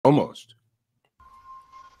Almost.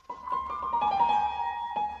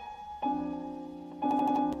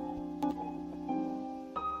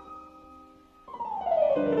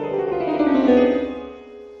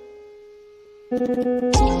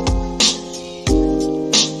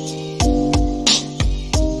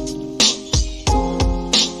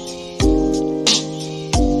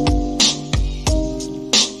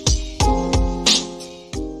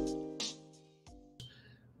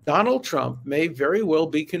 Donald Trump may very well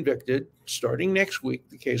be convicted starting next week.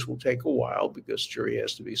 The case will take a while because jury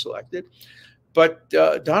has to be selected. But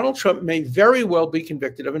Donald Trump may very well be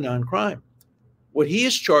convicted of a non-crime. What he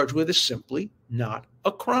is charged with is simply not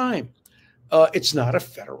a crime. It's not a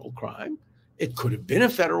federal crime. It could have been a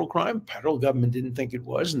federal crime. The federal government didn't think it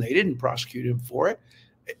was, and they didn't prosecute him for it.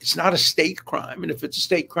 It's not a state crime. And if it's a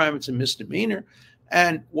state crime, it's a misdemeanor.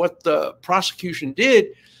 And what the prosecution did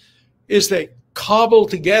is they cobbled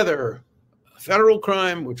together a federal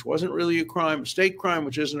crime, which wasn't really a crime, a state crime,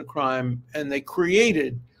 which isn't a crime, and they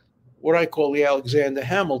created what I call the Alexander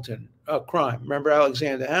Hamilton crime. Remember,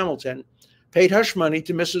 Alexander Hamilton paid hush money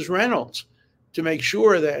to Mrs. Reynolds to make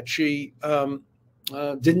sure that she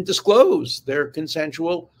didn't disclose their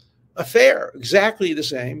consensual affair, exactly the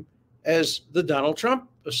same as the Donald Trump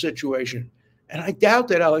situation. And I doubt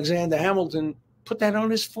that Alexander Hamilton put that on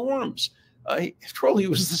his forms. After all, he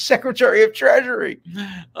was the Secretary of Treasury.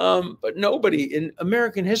 But nobody in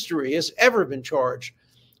American history has ever been charged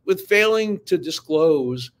with failing to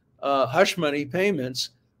disclose hush money payments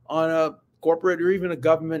on a corporate or even a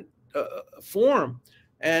government form.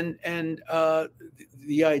 And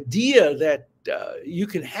the idea that you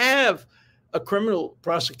can have a criminal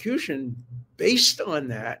prosecution based on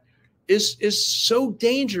that is so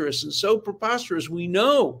dangerous and so preposterous. We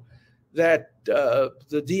know that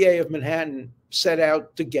the DA of Manhattan set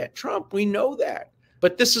out to get Trump. We know that.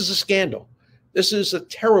 But this is a scandal. This is a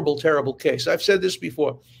terrible, terrible case. I've said this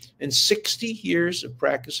before. In 60 years of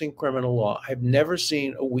practicing criminal law, I've never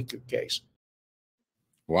seen a weaker case.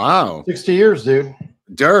 Wow. 60 years, dude.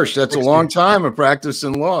 Dersh, that's 60. A long time of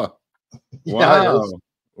practicing law. Wow.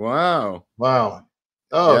 Wow. Wow.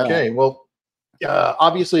 Oh, yeah. Okay. Well,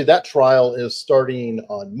 obviously that trial is starting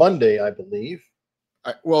on Monday, I believe.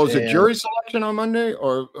 Well, is it jury selection on Monday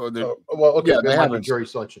or well, okay, yeah, they have a jury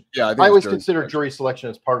selection. Yeah, I always consider jury selection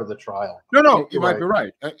as part of the trial. No, you might be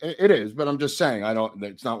right. It is, but I'm just saying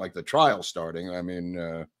it's not like the trial starting. I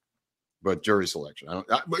mean, but jury selection.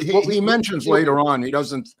 He mentions later on he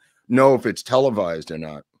doesn't know if it's televised or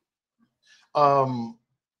not.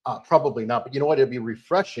 Probably not. But you know what? It'd be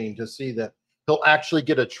refreshing to see that he'll actually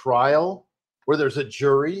get a trial where there's a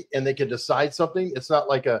jury and they can decide something. It's not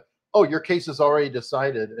like oh, your case is already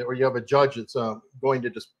decided, or you have a judge that's going to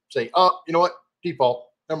just say, oh, you know what, default,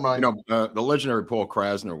 never mind. You know, the legendary Paul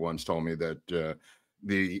Krasner once told me that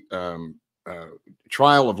the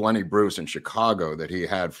trial of Lenny Bruce in Chicago that he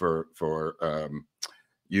had for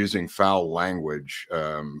using foul language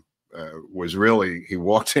was really, he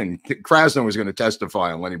walked in, Krasner was going to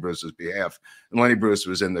testify on Lenny Bruce's behalf, and Lenny Bruce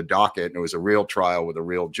was in the docket, and it was a real trial with a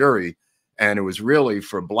real jury. And it was really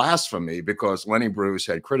for blasphemy because Lenny Bruce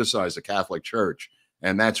had criticized the Catholic Church.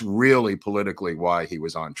 And that's really politically why he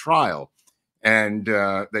was on trial. And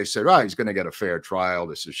they said, oh, he's going to get a fair trial.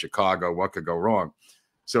 This is Chicago. What could go wrong?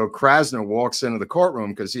 So Krasner walks into the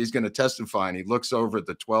courtroom because he's going to testify. And he looks over at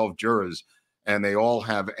the 12 jurors and they all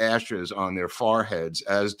have ashes on their foreheads,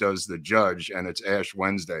 as does the judge. And it's Ash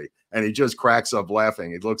Wednesday. And he just cracks up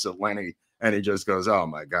laughing. He looks at Lenny and he just goes, oh,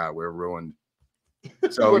 my God, we're ruined.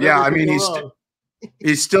 So yeah, I mean,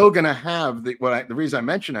 he's still going to have the reason I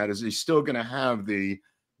mention that is he's still going to have the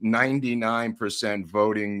 99%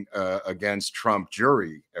 voting against Trump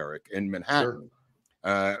jury, Eric, in Manhattan.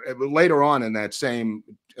 Sure. Later on in that same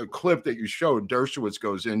clip that you showed, Dershowitz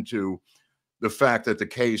goes into the fact that the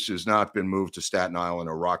case has not been moved to Staten Island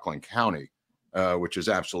or Rockland County, which is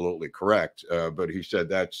absolutely correct. But he said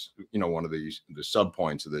that's one of the sub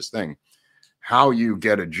points of this thing. How you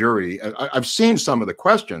get a jury. I've seen some of the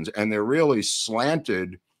questions, and they're really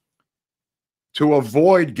slanted to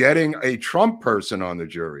avoid getting a Trump person on the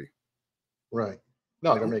jury. Right.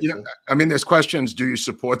 No, that makes sense. I mean, there's questions. Do you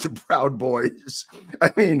support the Proud Boys?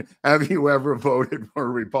 I mean, have you ever voted for a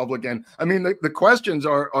Republican? I mean, the questions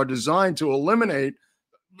are designed to eliminate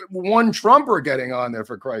one Trumper getting on there,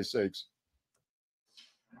 for Christ's sakes.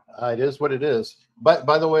 It is what it is. But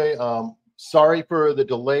by the way, sorry for the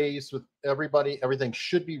delays with everybody. Everything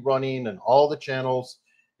should be running and all the channels.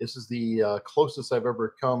 This is the closest I've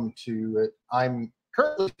ever come to it. I'm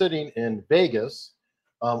currently sitting in Vegas,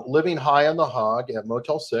 living high on the hog at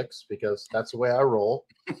Motel 6 because that's the way I roll.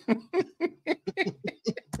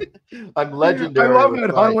 I'm I legendary. love with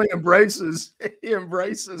that my- Hunley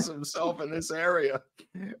embraces himself in this area.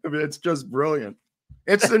 I mean, it's just brilliant.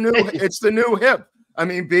 It's the new hip. I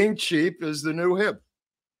mean, being cheap is the new hip.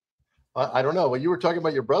 I don't know. Well, you were talking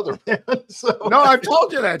about your brother, man. So No, I've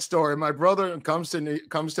told you that story. My brother comes to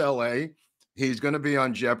LA. He's going to be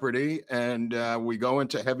on Jeopardy, and we go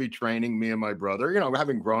into heavy training. Me and my brother,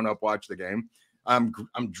 having grown up, watch the game. I'm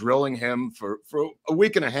drilling him for a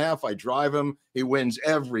week and a half. I drive him. He wins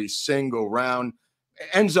every single round.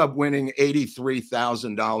 Ends up winning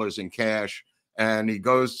 $83,000 in cash, and he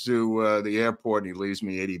goes to the airport and he leaves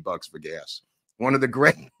me $80 for gas. One of the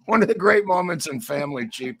great moments in family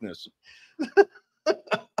cheapness.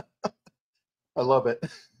 I love it.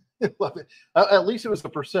 I love it. At least it was the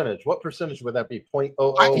percentage. What percentage would that be?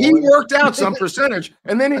 0.001? He worked out some percentage,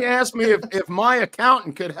 and then he asked me if my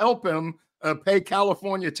accountant could help him pay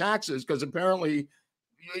California taxes, because apparently,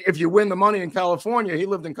 if you win the money in California, he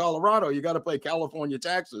lived in Colorado, you got to pay California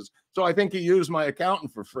taxes. So I think he used my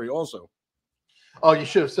accountant for free also. Oh, you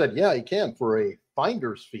should have said, yeah, you can for a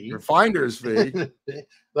finder's fee. For finder's fee.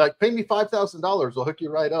 Like, pay me $5,000. I'll hook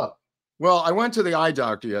you right up. Well, I went to the eye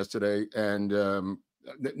doctor yesterday, and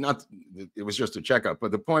it was just a checkup.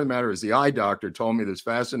 But the point of the matter is, the eye doctor told me this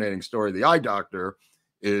fascinating story. The eye doctor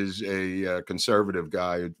is a conservative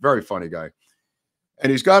guy, a very funny guy.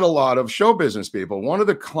 And he's got a lot of show business people. One of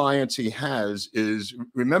the clients he has is,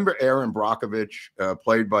 remember Erin Brockovich,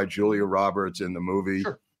 played by Julia Roberts in the movie?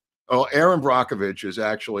 Sure. Well, Erin Brockovich is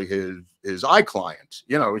actually his eye client.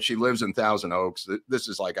 She lives in Thousand Oaks. This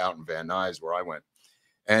is like out in Van Nuys where I went.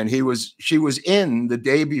 And she was in the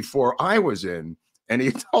day before I was in. And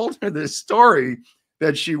he told her this story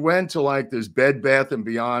that she went to like this Bed Bath &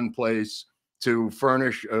 Beyond place to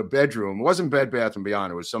furnish a bedroom. It wasn't Bed Bath &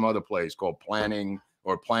 Beyond. It was some other place called Planning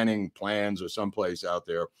Plans or someplace out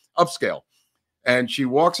there, upscale. And she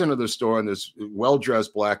walks into the store, and this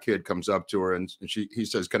well-dressed black kid comes up to her, and he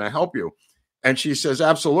says, "Can I help you?" And she says,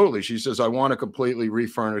 "Absolutely." She says, "I want to completely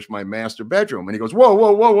refurnish my master bedroom." And he goes, "Whoa,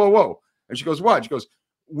 whoa, whoa, whoa, whoa." And she goes, "What?" She goes,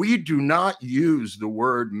 "We do not use the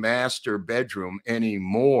word master bedroom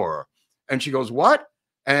anymore." And she goes, "What?"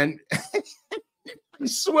 And I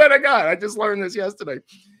swear to God, I just learned this yesterday.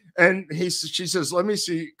 And she says, "Let me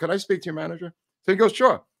see. Can I speak to your manager?" So he goes,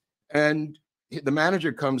 "Sure." And the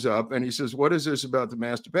manager comes up and he says, "What is this about the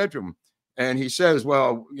master bedroom?" And he says,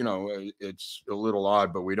 "Well, it's a little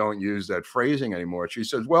odd, but we don't use that phrasing anymore." She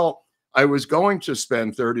says, "Well, I was going to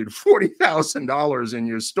spend $30,000 to $40,000 in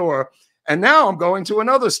your store, and now I'm going to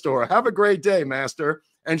another store. Have a great day, master."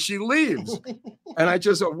 And she leaves. And I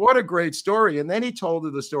just thought, what a great story. And then he told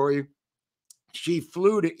her the story. She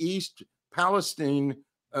flew to East Palestine,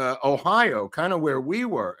 Ohio, kind of where we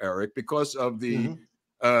were, Eric, because of the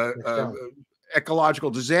ecological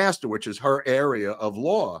disaster, which is her area of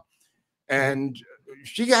law. And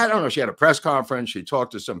she had a press conference. She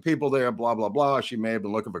talked to some people there, blah, blah, blah. She may have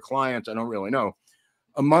been looking for clients. I don't really know.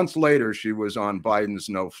 A month later, she was on Biden's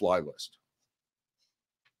no-fly list.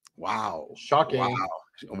 Wow. Shocking.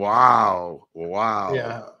 Wow. Wow.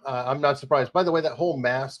 Yeah, I'm not surprised. By the way, that whole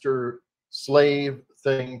master slave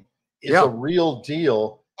thing is a real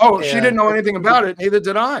deal. Oh, she didn't know anything about it. Neither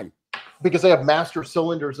did I. Because they have master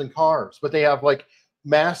cylinders in cars, but they have like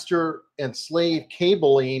master and slave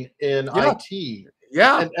cabling in IT.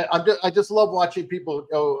 Yeah. And I just love watching people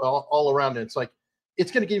go all around. And it's like,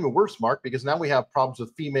 it's going to get even worse, Mark, because now we have problems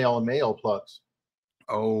with female and male plugs.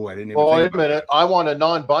 Oh, I didn't even wait a minute. I want a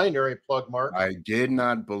non-binary plug, Mark. I did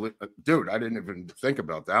not believe, dude, I didn't even think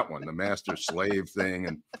about that one. The master slave thing,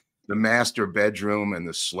 and the master bedroom and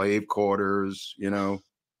the slave quarters, Yeah.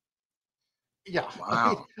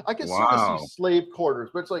 Wow. I can sort of see slave quarters,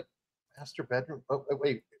 but it's like master bedroom. Oh,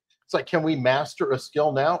 wait. It's like, can we master a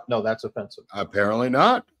skill now? No, that's offensive. Apparently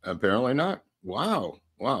not. Apparently not. Wow.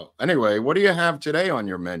 Wow. Anyway, what do you have today on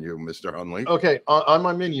your menu, Mr. Hunley? Okay, on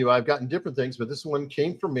my menu, I've gotten different things, but this one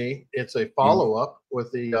came from me. It's a follow-up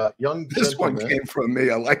with the young This gentleman. one came from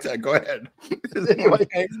me. I like that. Go ahead. This Anyway, one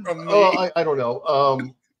came from me. Oh, I don't know.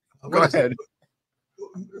 Go ahead.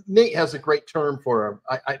 Nate has a great term for him.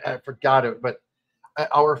 I forgot it, but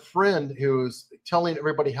our friend who's telling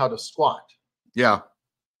everybody how to squat. Yeah.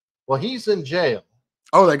 Well, he's in jail.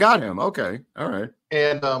 Oh, they got him. Okay. All right.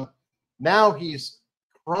 And now he's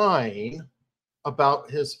crying about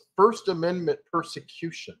his First Amendment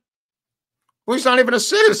persecution. Well, he's not even a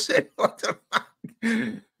citizen. What the fuck?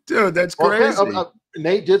 Dude, that's crazy. Okay,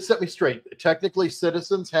 Nate did set me straight. Technically,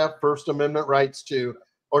 citizens have First Amendment rights to,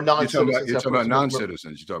 or non-citizens. You're talking about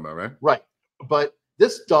non-citizens. You're talking about, right? Right. But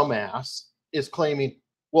this dumbass is claiming,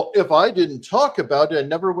 well, if I didn't talk about it, I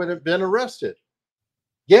never would have been arrested.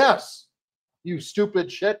 Yes, you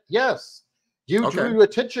stupid shit. Yes. You Okay. drew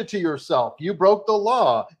attention to yourself. You broke the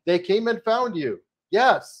law. They came and found you.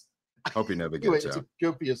 Yes. Hope he never Anyway, gets it's out. the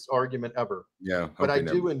goofiest argument ever. Yeah. But Hope I he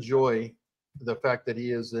never do enjoy the fact that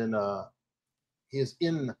he is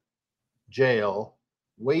in jail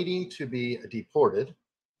waiting to be deported.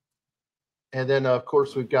 And then of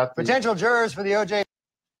course we've got the Potential jurors for the OJ.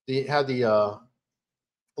 the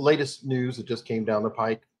latest news that just came down the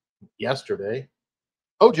pike yesterday.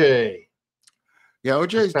 OJ. Yeah,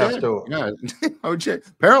 OJ's passed dead. over. Yeah, OJ.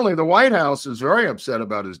 Apparently, the White House is very upset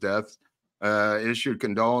about his death. Issued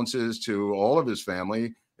condolences to all of his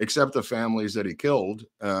family, except the families that he killed.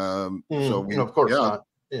 So, of course yeah, not.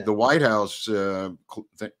 Yeah. the White House,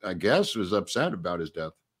 I guess, was upset about his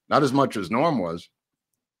death. Not as much as Norm was.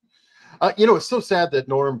 It's so sad that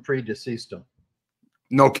Norm predeceased him.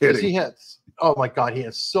 No Because kidding. he has, oh my God, he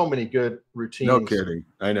has so many good routines. No kidding.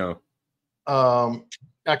 I know.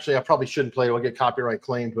 Actually, I probably shouldn't play it. I'll get copyright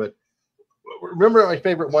claimed. But remember my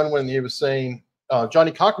favorite one when he was saying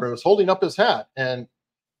Johnny Cochran was holding up his hat, and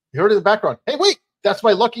you heard in the background, "Hey, wait, that's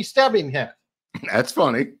my lucky stabbing hat." That's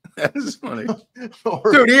funny. That is funny.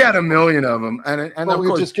 Or, Dude, he had a million of them. And of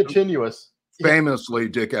course, just continuous. Famously,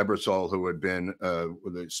 Dick Ebersol, who had been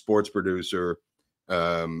the sports producer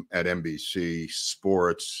at NBC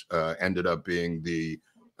Sports, ended up being the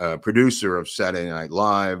producer of Saturday Night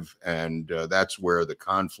Live, and that's where the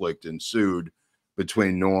conflict ensued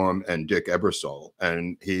between Norm and Dick Ebersol.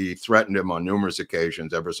 And he threatened him on numerous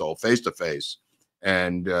occasions, Ebersol, face to face.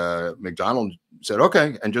 And McDonald said,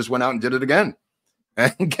 okay, and just went out and did it again,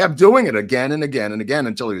 and kept doing it again and again and again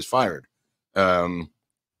until he was fired. Famously,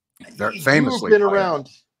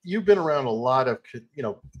 you've been around a lot of,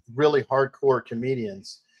 really hardcore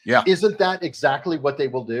comedians. Yeah. Isn't that exactly what they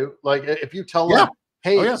will do? Like if you tell them,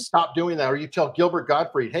 hey, stop doing that, or you tell Gilbert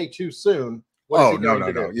Gottfried, hey, too soon.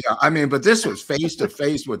 No. Yeah. I mean, but this was face to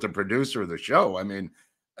face with the producer of the show. I mean,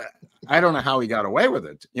 I don't know how he got away with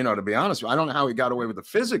it. To be honest, I don't know how he got away with the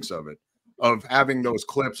physics of it, of having those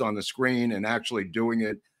clips on the screen and actually doing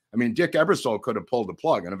it. I mean, Dick Ebersol could have pulled the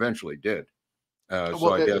plug and eventually did.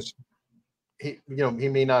 So I guess he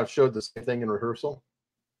may not have showed the same thing in rehearsal.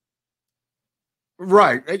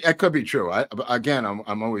 Right. It could be true.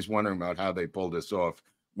 I'm always wondering about how they pulled this off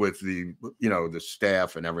with the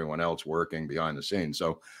staff and everyone else working behind the scenes.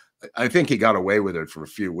 So I think he got away with it for a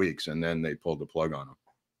few weeks and then they pulled the plug on him.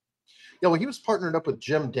 Yeah, well, he was partnered up with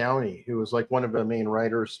Jim Downey, who was like one of the main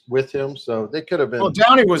writers with him. So they could have been. Well,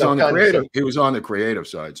 Downey was on the creative. He was on the creative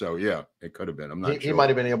side. So yeah, it could have been. I'm not sure. He might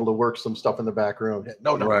have been able to work some stuff in the back room.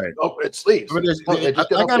 No, right. Oh, it sleeps. But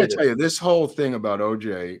I got to tell you, this whole thing about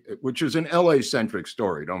OJ, which is an LA centric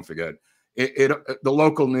story. Don't forget the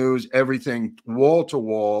local news, everything wall to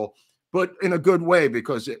wall, but in a good way,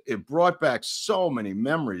 because it brought back so many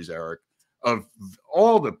memories, Eric, of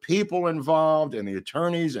all the people involved and the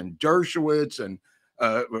attorneys and Dershowitz and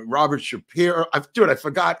Robert Shapiro. I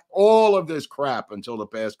forgot all of this crap until the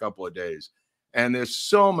past couple of days. And there's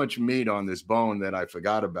so much meat on this bone that I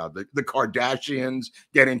forgot about. The Kardashians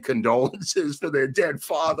getting condolences to their dead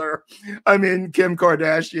father. I mean, Kim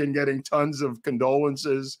Kardashian getting tons of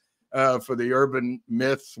condolences for the urban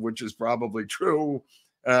myth, which is probably true.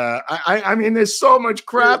 I mean, there's so much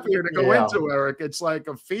crap here to go into, Eric. It's like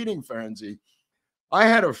a feeding frenzy. I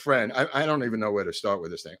had a friend. I don't even know where to start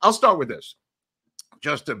with this thing. I'll start with this,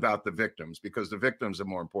 just about the victims, because the victims are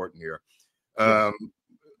more important here.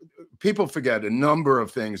 People forget a number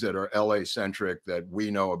of things that are LA centric that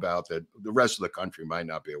we know about that the rest of the country might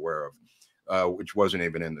not be aware of, which wasn't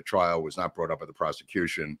even in the trial, was not brought up at the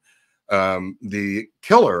prosecution. The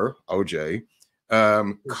killer, OJ,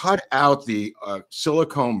 cut out the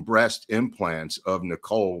silicone breast implants of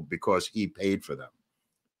Nicole because he paid for them.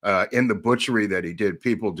 In the butchery that he did,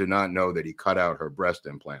 people do not know that he cut out her breast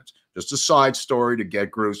implants. Just a side story to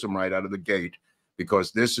get gruesome right out of the gate,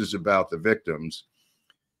 because this is about the victims.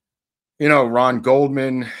 Ron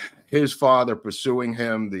Goldman, his father pursuing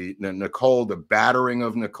him, the battering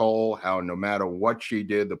of Nicole, how no matter what she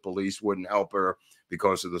did, the police wouldn't help her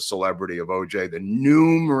because of the celebrity of OJ, the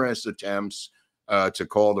numerous attempts to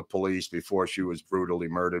call the police before she was brutally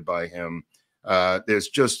murdered by him. There's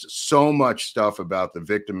just so much stuff about the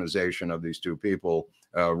victimization of these two people,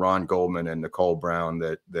 Ron Goldman and Nicole Brown,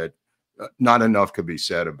 that not enough could be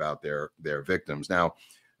said about their victims. Now,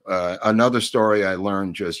 another story I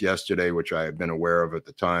learned just yesterday, which I had been aware of at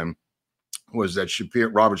the time, was that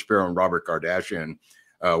Robert Shapiro and Robert Kardashian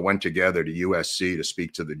went together to USC to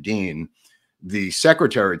speak to the dean. The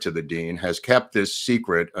secretary to the dean has kept this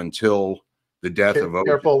secret until the death of OJ.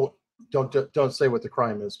 Careful, don't say what the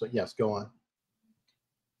crime is, but yes, go on.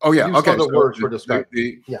 Oh yeah. Use Okay. other So words for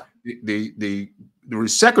describing. the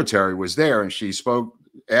secretary was there, and she spoke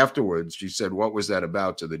afterwards. She said, "What was that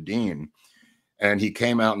about?" to the dean, and he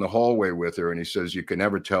came out in the hallway with her, and he says, "You can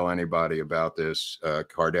never tell anybody about this."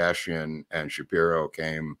 Kardashian and Shapiro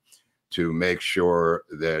came to make sure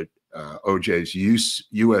that OJ's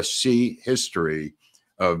USC history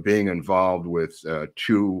of being involved with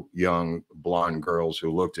two young blonde girls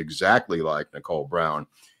who looked exactly like Nicole Brown.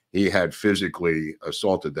 He had physically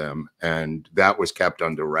assaulted them, and that was kept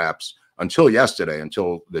under wraps until yesterday,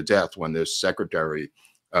 until the death, when this secretary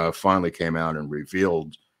finally came out and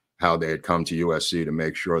revealed how they had come to USC to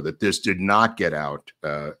make sure that this did not get out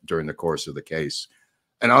during the course of the case.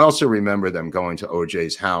 And I also remember them going to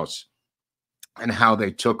OJ's house and how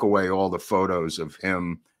they took away all the photos of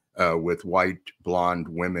him with white blonde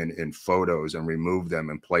women in photos and removed them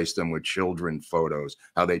and placed them with children photos,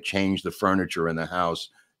 how they changed the furniture in the house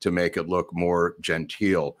to make it look more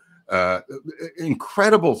genteel.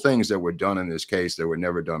 Incredible things that were done in this case that were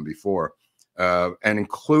never done before, and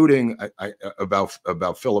including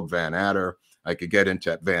about Philip Van Adder. I could get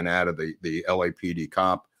into Van Adder, the LAPD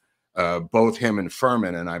cop, both him and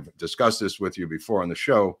Furman, and I've discussed this with you before on the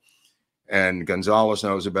show. And Gonzalez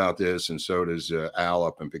knows about this, and so does Al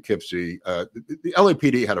up in Poughkeepsie. The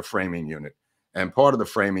LAPD had a framing unit, and part of the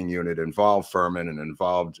framing unit involved Furman and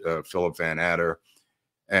involved Philip Van Adder.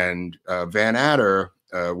 And Van Adder,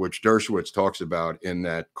 which Dershowitz talks about in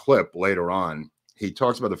that clip later on, he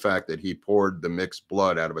talks about the fact that he poured the mixed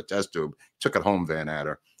blood out of a test tube, took it home, Van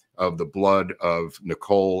Adder, of the blood of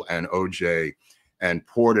Nicole and OJ, and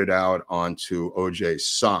poured it out onto OJ's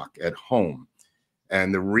sock at home.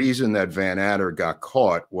 And the reason that Van Adder got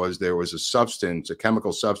caught was there was a substance, a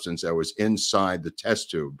chemical substance that was inside the test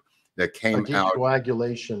tube that came out.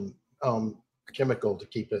 Coagulation chemical to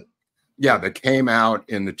keep it. Yeah, that came out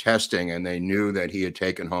in the testing, and they knew that he had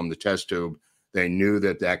taken home the test tube. They knew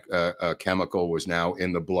that that chemical was now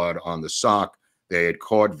in the blood on the sock. They had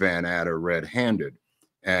caught Van Adder red-handed.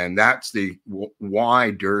 And that's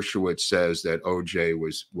why Dershowitz says that OJ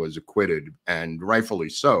was acquitted, and rightfully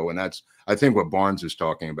so. And that's, I think, what Barnes is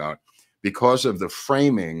talking about. Because of the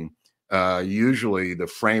framing, usually the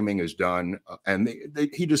framing is done, and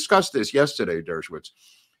he discussed this yesterday, Dershowitz.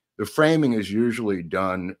 The framing is usually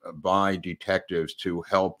done by detectives to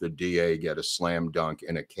help the DA get a slam dunk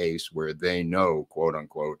in a case where they know, quote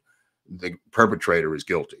unquote, the perpetrator is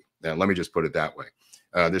guilty. Now, let me just put it that way.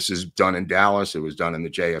 This is done in Dallas. It was done in the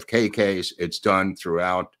JFK case. It's done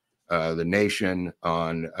throughout the nation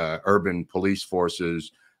on urban police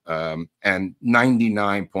forces. And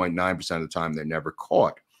 99.9% of the time, they're never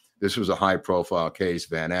caught. This was a high profile case.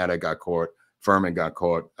 Van Adder got caught. Furman got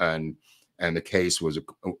caught. And the case was,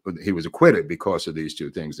 he was acquitted because of these two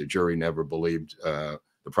things. The jury never believed the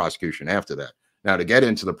prosecution after that. Now, to get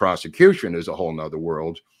into the prosecution is a whole nother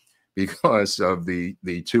world, because of the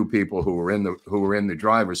two people who were in the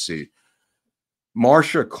driver's seat.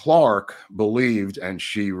 Marcia Clark believed, and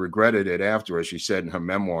she regretted it afterwards, she said in her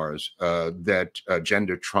memoirs, that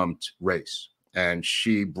gender trumped race. And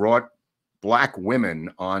she brought black women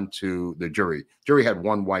onto the jury. Jury had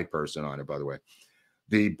one white person on it, by the way.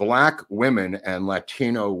 The black women and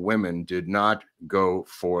Latino women did not go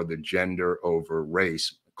for the gender over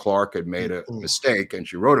race. Clark had made a mistake, and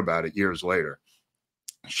she wrote about it years later.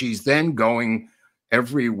 She's then going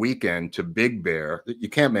every weekend to Big Bear. You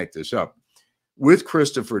can't make this up, with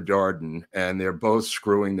Christopher Darden, and they're both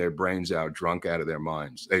screwing their brains out, drunk out of their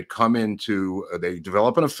minds. They come into, they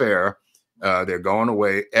develop an affair. They're going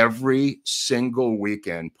away every single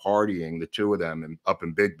weekend, partying, the two of them up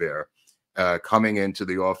in Big Bear, coming into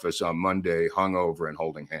the office on Monday, hungover and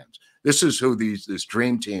holding hands. This is who this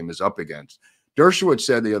dream team is up against. Dershowitz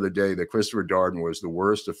said the other day that Christopher Darden was the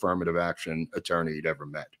worst affirmative action attorney he'd ever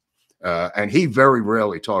met. And he very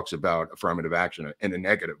rarely talks about affirmative action in a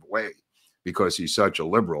negative way because he's such a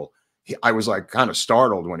liberal. I was like kind of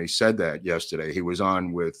startled when he said that yesterday. He was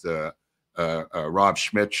on with Rob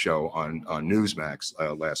Schmidt's show on Newsmax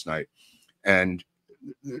last night. And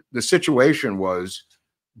the situation was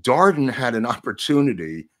Darden had an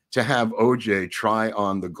opportunity to have OJ try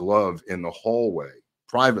on the glove in the hallway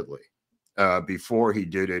privately. Before he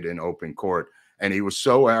did it in open court. And he was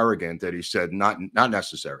so arrogant that he said, not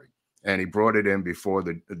necessary. And he brought it in before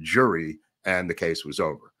the jury, and the case was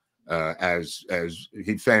over. As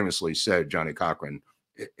he famously said, Johnny Cochran,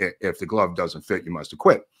 if the glove doesn't fit, you must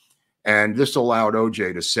acquit. And this allowed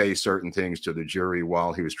OJ to say certain things to the jury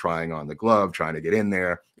while he was trying on the glove, trying to get in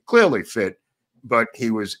there. It clearly fit, but he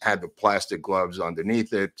had the plastic gloves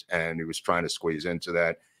underneath it, and he was trying to squeeze into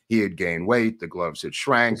that. He had gained weight. The gloves had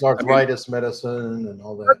shrank. Arthritis medicine and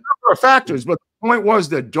all that. There are factors, but point was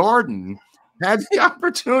that Darden had the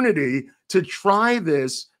opportunity to try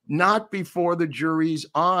this not before the jury's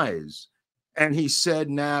eyes. And he said,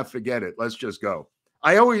 nah, forget it. Let's just go.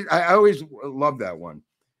 I always love that one.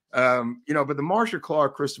 You know, but the Marcia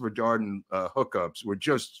Clark, Christopher Darden hookups were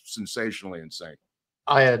just sensationally insane.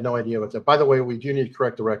 I had no idea what that. By the way, we do need to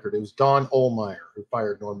correct the record. It was Don Ohlmeyer who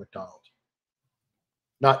fired Norm Macdonald.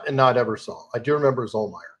 Not Ebersol. I do remember it was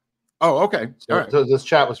Ohlmeyer. Oh, okay. So, all right. So this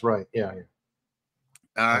chat was right. Yeah.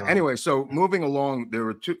 Anyway, so moving along, there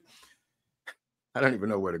were two. I don't even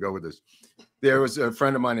know where to go with this. There was a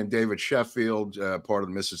friend of mine named David Sheffield, part of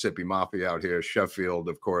the Mississippi Mafia out here. Sheffield,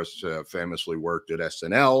 of course, famously worked at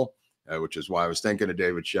SNL, which is why I was thinking of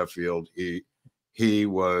David Sheffield. He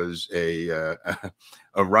was a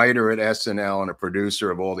writer at SNL and a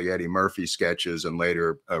producer of all the Eddie Murphy sketches, and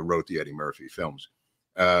later wrote the Eddie Murphy films.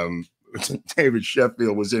 David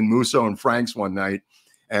Sheffield was in Musso and Frank's one night,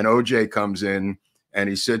 and OJ comes in and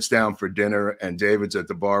he sits down for dinner, and David's at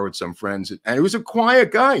the bar with some friends. And he was a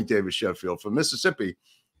quiet guy, David Sheffield from Mississippi.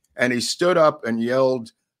 And he stood up and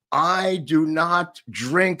yelled, "I do not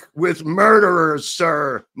drink with murderers,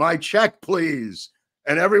 sir. My check, please."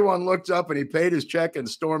 And everyone looked up and he paid his check and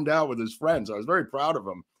stormed out with his friends. I was very proud of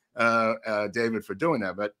him, David, for doing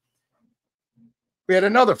that. But we had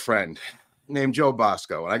another friend named Joe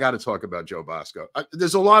Bosco, and I got to talk about Joe Bosco.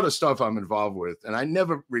 There's a lot of stuff I'm involved with, and I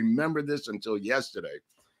never remembered this until yesterday.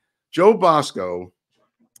 Joe Bosco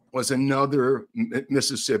was another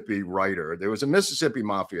Mississippi writer. There was a Mississippi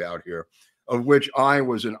Mafia out here, of which I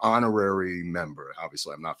was an honorary member.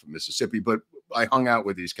 Obviously, I'm not from Mississippi, but I hung out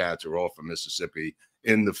with these cats who are all from Mississippi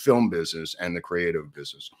in the film business and the creative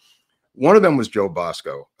business. One of them was Joe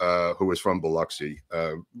Bosco, who was from Biloxi.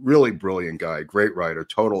 Really brilliant guy, great writer,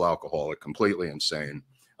 total alcoholic, completely insane.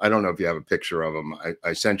 I don't know if you have a picture of him.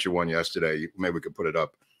 I sent you one yesterday. Maybe we could put it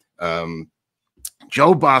up.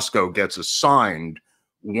 Joe Bosco gets assigned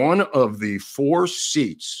one of the 4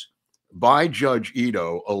 seats by Judge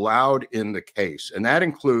Ito allowed in the case. And that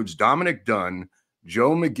includes Dominic Dunn,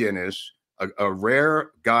 Joe McGinnis, a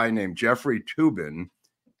rare guy named Jeffrey Toobin,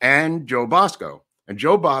 and Joe Bosco. And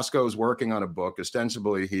Joe Bosco is working on a book.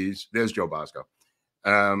 Ostensibly, there's Joe Bosco.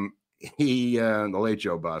 The late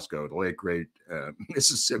Joe Bosco, the late great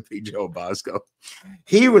Mississippi Joe Bosco.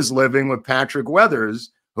 He was living with Patrick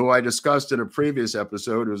Weathers, who I discussed in a previous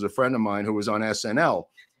episode, who was a friend of mine who was on SNL,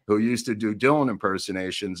 who used to do Dylan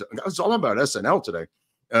impersonations. It's all about SNL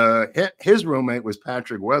today. His roommate was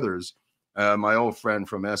Patrick Weathers, my old friend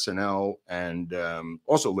from SNL, and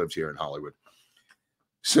also lives here in Hollywood.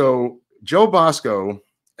 So Joe Bosco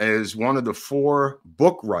is one of the 4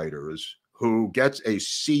 book writers who gets a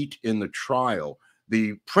seat in the trial.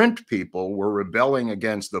 The print people were rebelling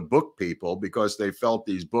against the book people because they felt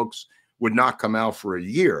these books would not come out for a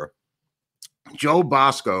year. Joe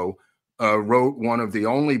Bosco wrote one of the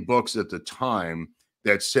only books at the time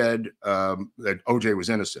that said that OJ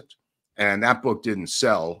was innocent. And that book didn't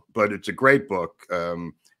sell, but it's a great book.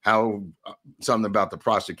 How something about the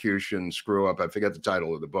prosecution screw up. I forget the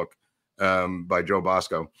title of the book. By Joe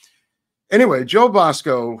Bosco. Anyway, Joe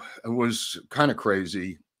Bosco was kind of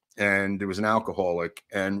crazy, and he was an alcoholic.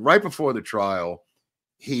 And right before the trial,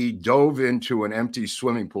 he dove into an empty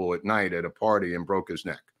swimming pool at night at a party and broke his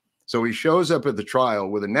neck. So he shows up at the trial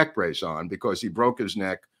with a neck brace on because he broke his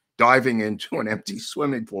neck diving into an empty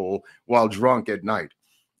swimming pool while drunk at night.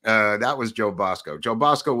 That was Joe Bosco. Joe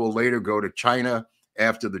Bosco will later go to China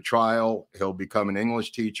after the trial. He'll become an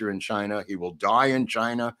English teacher in China. He will die in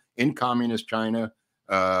China, in communist China.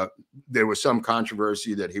 There was some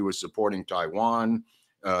controversy that he was supporting Taiwan.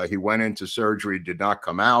 He went into surgery, did not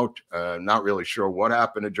come out. Not really sure what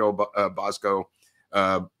happened to Joe Bosco.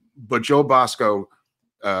 But Joe Bosco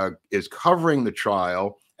is covering the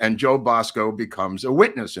trial, and Joe Bosco becomes a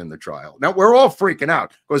witness in the trial. Now, we're all freaking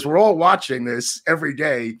out because we're all watching this every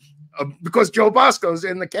day because Joe Bosco's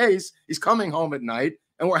in the case. He's coming home at night,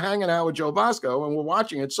 and we're hanging out with Joe Bosco, and we're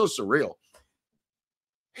watching it. It's so surreal.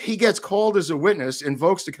 He gets called as a witness,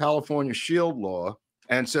 invokes the California Shield Law,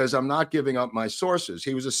 and says, "I'm not giving up my sources."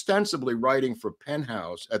 He was ostensibly writing for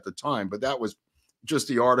Penthouse at the time, but that was just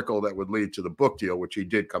the article that would lead to the book deal, which he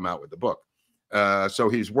did come out with the book. So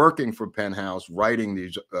he's working for Penthouse, writing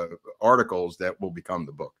these articles that will become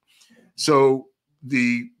the book. So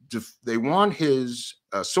they want his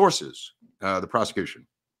sources, the prosecution,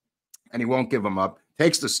 and he won't give them up,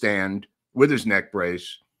 takes the stand with his neck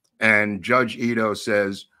brace, and Judge Ito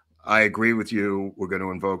says, "I agree with you. We're going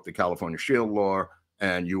to invoke the California Shield Law,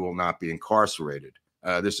 and you will not be incarcerated."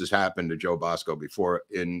 This has happened to Joe Bosco before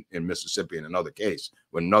in Mississippi in another case,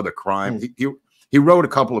 with another crime. He wrote a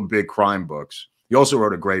couple of big crime books. He also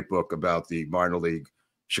wrote a great book about the minor league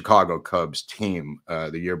Chicago Cubs team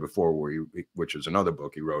the year before, which is another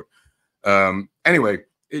book he wrote. Anyway,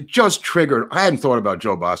 it just triggered. I hadn't thought about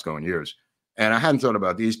Joe Bosco in years, and I hadn't thought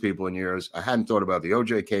about these people in years. I hadn't thought about the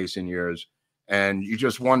OJ case in years, and you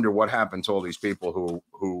just wonder what happened to all these people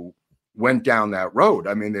who went down that road.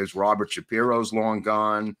 I mean, there's Robert Shapiro's long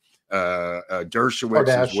gone.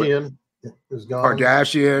 Dershowitz is gone.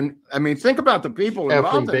 Kardashian. I mean, think about the people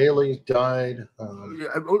involved. Bailey died.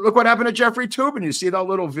 Look what happened to Jeffrey Toobin. You see that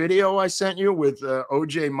little video I sent you with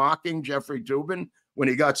OJ mocking Jeffrey Toobin when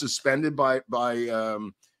he got suspended by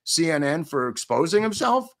CNN for exposing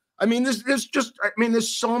himself? I mean,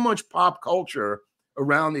 there's so much pop culture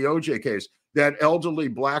around the OJ case. That elderly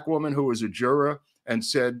black woman who was a juror and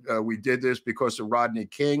said, we did this because of Rodney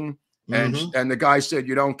King. And, and the guy said,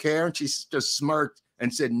 you don't care? And she just smirked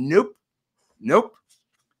and said, nope, nope.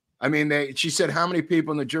 I mean, she said, how many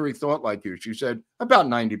people in the jury thought like you? She said, about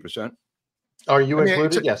 90%. Are you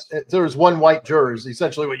included? Yes. There was one white juror is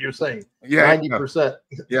essentially what you're saying. Yeah. 90%.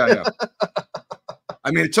 Yeah.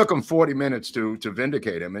 I mean, it took him 40 minutes to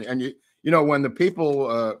vindicate him. And you know, when the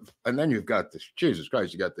people, and then you've got this, Jesus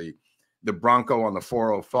Christ, you got the Bronco on the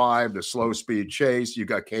 405, the slow speed chase. You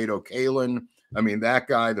got Kato Kalin. I mean, that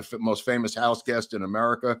guy, the most famous house guest in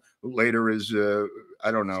America, who later is,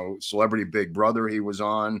 I don't know, Celebrity Big Brother he was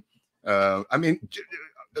on. I mean,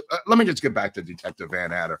 let me just get back to Detective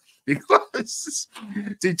Van Adder, because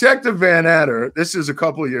Detective Van Adder, this is a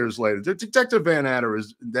couple of years later. Detective Van Adder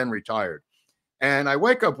is then retired. And I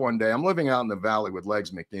wake up one day, I'm living out in the Valley with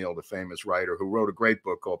Legs McNeil, the famous writer who wrote a great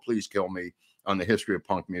book called Please Kill Me on the history of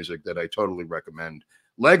punk music that I totally recommend.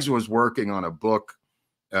 Legs was working on a book.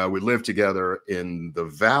 We lived together in the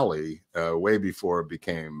Valley way before it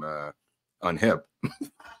became unhip.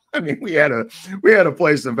 I mean, we had a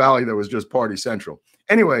place in the Valley that was just party central.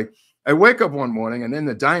 Anyway, I wake up one morning and in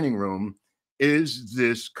the dining room is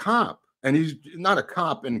this cop. And he's not a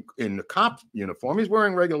cop in a cop uniform. He's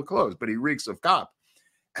wearing regular clothes, but he reeks of cop.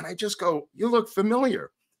 And I just go, you look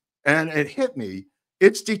familiar. And it hit me.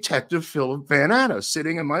 It's Detective Philip Van Adder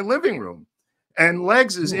sitting in my living room. And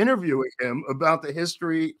Legs is interviewing him about the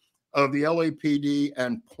history of the LAPD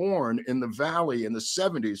and porn in the Valley in the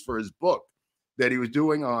 70s for his book that he was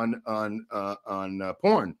doing on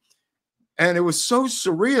porn. And it was so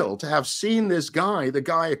surreal to have seen this guy, the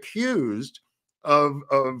guy accused of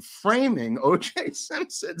framing OJ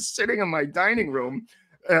Simpson, sitting in my dining room,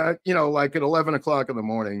 you know, like at 11 o'clock in the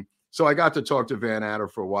morning. So I got to talk to Van Adder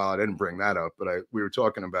for a while. I didn't bring that up, but we were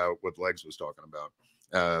talking about what Legs was talking about,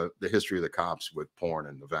 the history of the cops with porn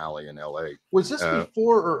in the Valley in LA. Was this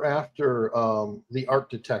before or after the art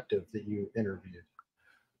detective that you interviewed?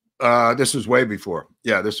 This was way before.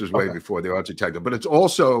 Yeah, this was way before the art detective. But it's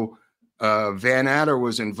also Van Adder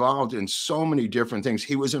was involved in so many different things.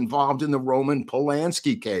 He was involved in the Roman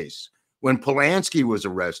Polanski case when Polanski was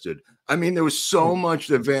arrested. I mean, there was so much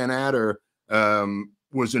that Van Adder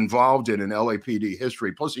was involved in LAPD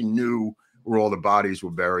history. Plus, he knew where all the bodies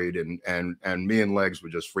were buried, and me and Legs were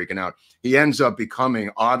just freaking out. He ends up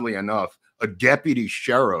becoming, oddly enough, a deputy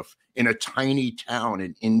sheriff in a tiny town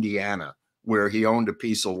in Indiana where he owned a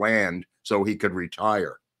piece of land so he could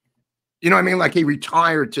retire. You know what I mean? Like he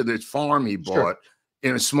retired to this farm he bought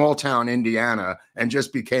in a small town, Indiana, and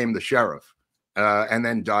just became the sheriff, and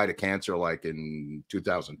then died of cancer like in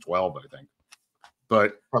 2012, I think.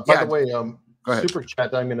 But by the way, Super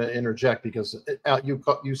Chat, I'm going to interject because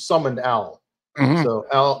you summoned Al. So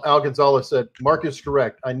Al Gonzalez said, Mark is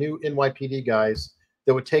correct. I knew NYPD guys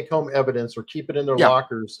that would take home evidence or keep it in their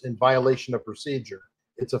lockers in violation of procedure.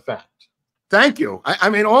 It's a fact. Thank you. I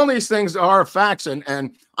mean, all these things are facts.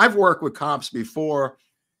 And I've worked with cops before,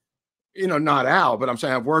 you know, not Al, but I'm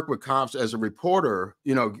saying I've worked with cops as a reporter,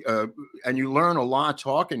 you know, and you learn a lot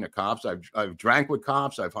talking to cops. I've drank with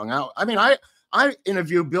cops. I've hung out. I mean, I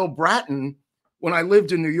interviewed Bill Bratton when I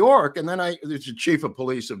lived in New York, and then there's the chief of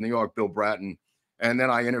police of New York, Bill Bratton. And then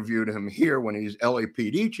I interviewed him here when he's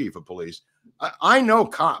LAPD chief of police. I know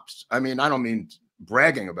cops. I mean, I don't mean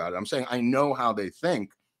bragging about it. I'm saying I know how they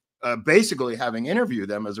think. Basically having interviewed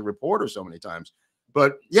them as a reporter so many times.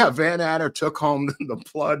 But yeah, Van Adder took home the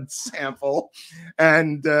blood sample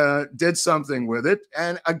and did something with it.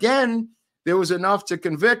 And again, there was enough to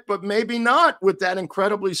convict, but maybe not with that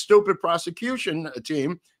incredibly stupid prosecution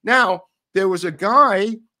team. Now, there was a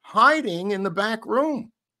guy hiding in the back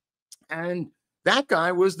room, and that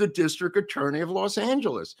guy was the district attorney of Los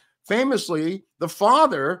Angeles, famously the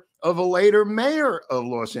father of a later mayor of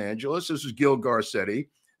Los Angeles. This is Gil Garcetti.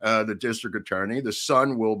 The district attorney. The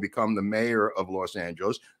son will become the mayor of Los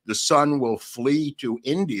Angeles. The son will flee to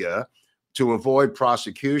India, to avoid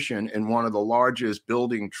prosecution in one of the largest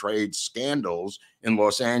building trade scandals in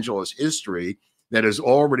Los Angeles history that has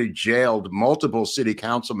already jailed multiple city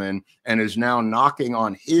councilmen and is now knocking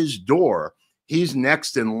on his door. He's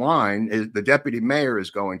next in line. The deputy mayor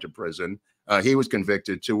is going to prison. He was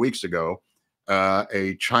convicted 2 weeks ago.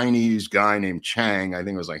 A Chinese guy named Chang, I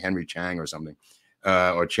think it was like Henry Chang or something,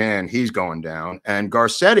 or Chan, he's going down. And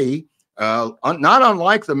Garcetti, not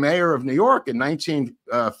unlike the mayor of New York in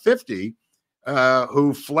 1950,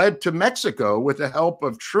 who fled to Mexico with the help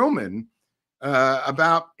of Truman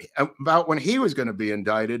about when he was going to be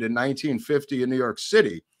indicted in 1950 in New York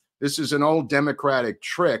City. This is an old Democratic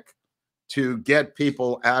trick to get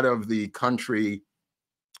people out of the country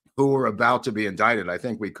who were about to be indicted. I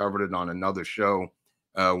think we covered it on another show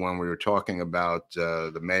when we were talking about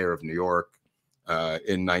the mayor of New York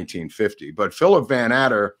in 1950. But Philip Van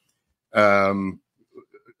Adder, along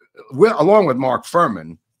with Mark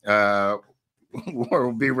Furman,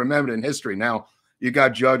 will be remembered in history. Now, you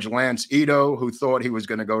got Judge Lance Ito, who thought he was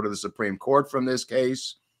going to go to the Supreme Court from this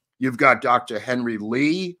case. You've got Dr. Henry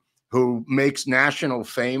Lee, who makes national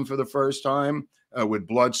fame for the first time with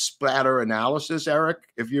blood splatter analysis, Eric,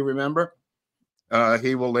 if you remember.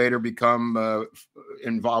 He will later become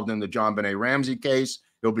involved in the John Benet Ramsey case.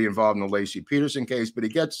 He'll be involved in the Lacey Peterson case, but he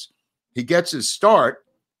gets his start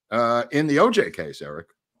in the OJ case, Eric.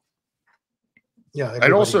 Yeah,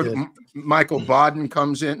 and also Michael Bodden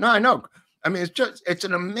comes in. No, I know. I mean, it's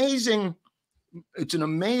an amazing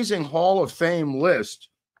Hall of Fame list.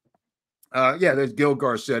 Yeah, there's Gil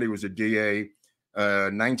Garcetti was a DA,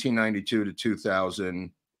 1992 to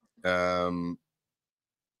 2000.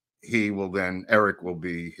 Eric will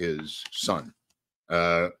be his son.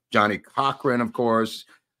 Johnny Cochran, of course.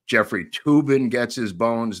 Jeffrey Toobin gets his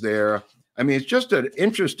bones there. I mean, it's just an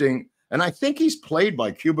interesting, and I think he's played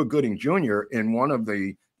by Cuba Gooding Jr. in one of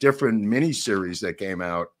the different miniseries that came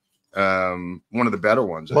out. One of the better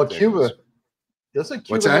ones. Well, Cuba, doesn't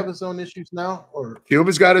Cuba have his own issues now? Or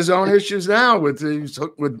Cuba's got his own issues now with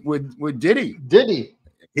Diddy. Diddy.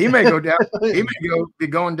 He may go down. He may be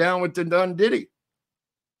going down with the done Diddy.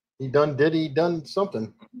 He done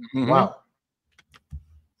something. Mm-hmm. Wow.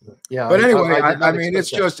 Yeah. But anyway, I mean, it's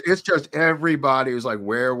just everybody was like,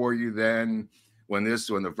 where were you then when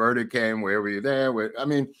the verdict came? Where were you there? I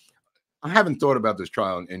mean, I haven't thought about this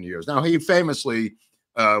trial in years. Now, he famously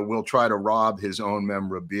will try to rob his own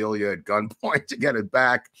memorabilia at gunpoint to get it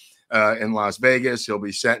back in Las Vegas. He'll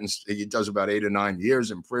be sentenced. He does about 8 or 9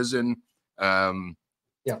 years in prison.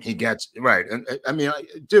 Yeah, he gets right. And I mean,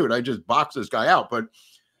 dude, I just boxed this guy out. But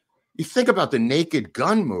you think about the Naked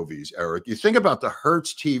Gun movies, Eric. You think about the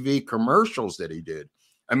Hertz TV commercials that he did.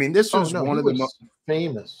 I mean, this was one of the most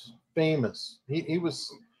famous. He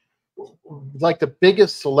was like the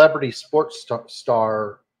biggest celebrity sports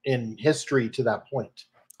star in history to that point.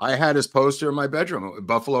 I had his poster in my bedroom,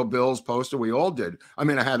 Buffalo Bills poster. We all did. I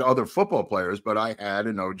mean, I had other football players, but I had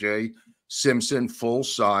an OJ Simpson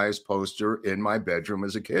full-size poster in my bedroom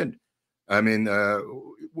as a kid. I mean,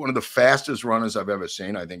 one of the fastest runners I've ever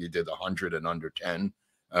seen. I think he did the 100 and under 10,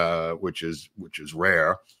 which is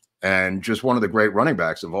rare, and just one of the great running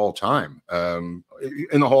backs of all time in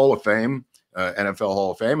the Hall of Fame, NFL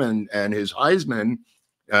Hall of Fame, and his Heisman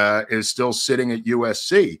is still sitting at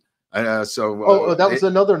USC. That was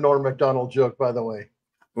another Norm Macdonald joke, by the way.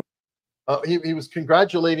 He was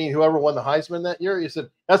congratulating whoever won the Heisman that year. He said,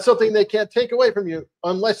 "That's something they can't take away from you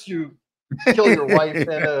unless you kill your wife and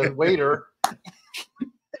a waiter."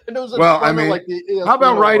 And it was I mean, like how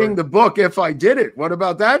about writing the book If I Did It? What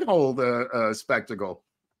about that whole spectacle?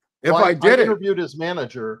 I interviewed his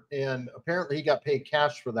manager, and apparently he got paid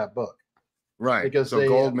cash for that book. Right. Because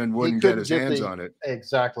Goldman wouldn't get his hands on it.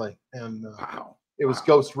 Exactly. And wow. It was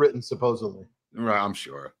ghost written, supposedly. Right. I'm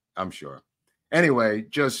sure. Anyway,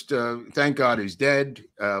 just thank God he's dead.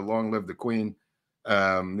 Long live the Queen.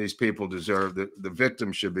 These people deserve the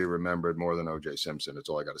victims should be remembered more than OJ Simpson. That's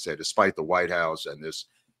all I got to say. Despite the White House and this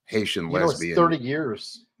Haitian lesbian. It's 30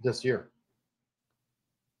 years this year.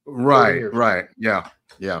 Right. Right. Yeah.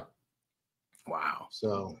 Wow.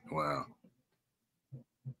 So. Wow.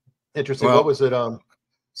 Interesting. What was it?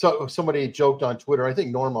 So somebody joked on Twitter. I think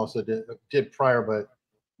Norm also did prior, but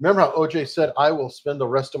remember how OJ said, "I will spend the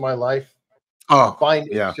rest of my life to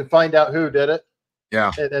find out who did it."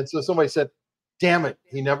 Yeah. And so somebody said, "Damn it,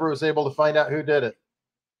 he never was able to find out who did it."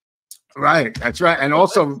 Right. That's right. And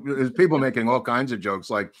also there's people making all kinds of jokes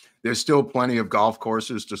like there's still plenty of golf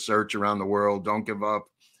courses to search around the world. Don't give up.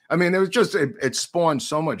 I mean, it was just it spawned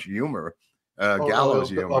so much humor, gallows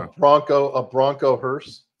humor. A Bronco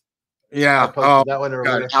hearse. Yeah. That one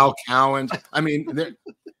God, Al Cowan. I mean,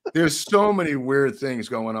 There's so many weird things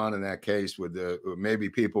going on in that case with maybe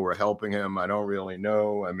people were helping him. I don't really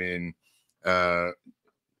know. I mean,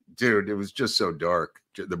 dude, it was just so dark.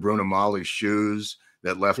 The Bruno Mali shoes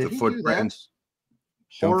that left the footprints.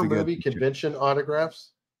 Horror movie convention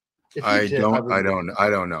autographs. I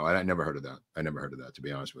don't know. I never heard of that. I never heard of that, to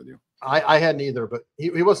be honest with you. I hadn't either, but he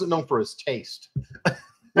wasn't known for his taste.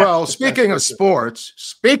 Well, speaking of sports,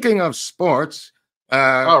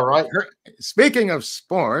 all right. Speaking of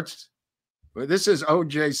sports, this is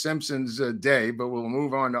OJ Simpson's day, but we'll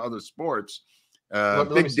move on to other sports.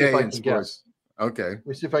 Big day in sports. Okay. Let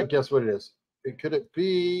me see if I can guess what it is. Could it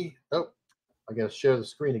be? Oh, I got to share the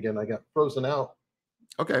screen again. I got frozen out.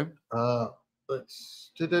 Okay.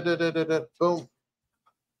 Let's boom.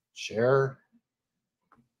 Share.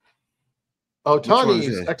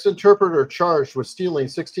 Ohtani's ex-interpreter charged with stealing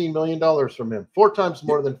 $16 million from him, 4 times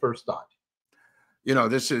more than first thought. You know,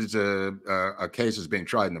 this is a case that's being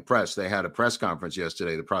tried in the press. They had a press conference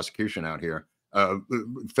yesterday, the prosecution out here,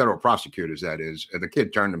 federal prosecutors, that is. The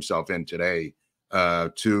kid turned himself in today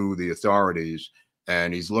to the authorities,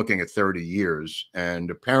 and he's looking at 30 years.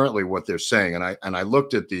 And apparently what they're saying, and I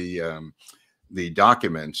looked at the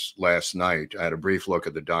documents last night. I had a brief look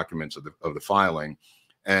at the documents of the filing,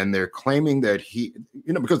 and they're claiming that he,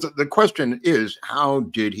 you know, because the question is, how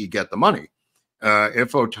did he get the money?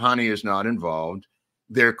 If Ohtani is not involved,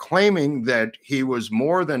 they're claiming that he was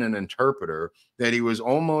more than an interpreter, that he was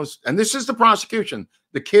almost, and this is the prosecution.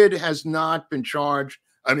 The kid has not been charged.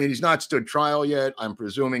 I mean, he's not stood trial yet. I'm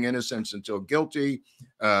presuming innocence until guilty.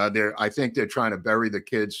 I think they're trying to bury the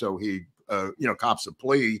kid so he, cops a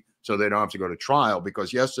plea so they don't have to go to trial,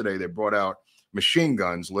 because yesterday they brought out machine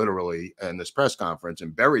guns literally in this press conference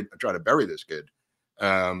and try to bury this kid.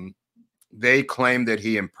 They claim that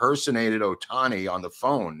he impersonated Ohtani on the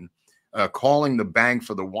phone, calling the bank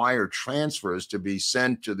for the wire transfers to be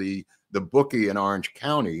sent to the bookie in Orange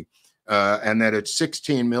County, and that it's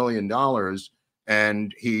 $16 million.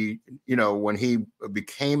 And he, you know, when he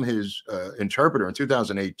became his interpreter in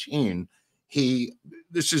 2018,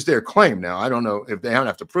 this is their claim now. I don't know if they don't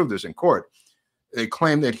have to prove this in court. They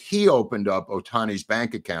claim that he opened up Ohtani's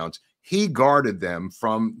bank accounts. He guarded them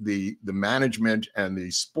from the management and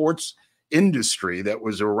the sports industry that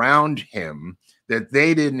was around him, that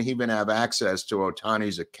they didn't even have access to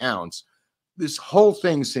Ohtani's accounts. This whole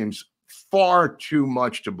thing seems far too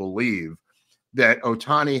much to believe that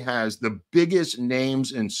Ohtani has the biggest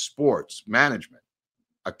names in sports management,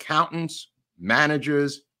 accountants,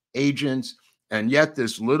 managers, agents, and yet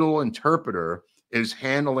this little interpreter is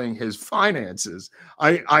handling his finances.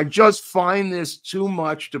 I just find this too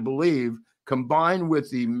much to believe, combined with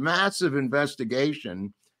the massive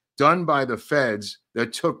investigation done by the feds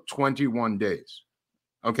that took 21 days.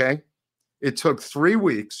 Okay. It took 3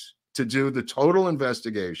 weeks to do the total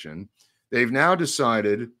investigation. They've now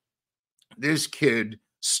decided this kid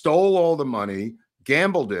stole all the money,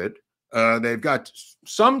 gambled it. They've got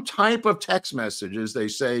some type of text messages they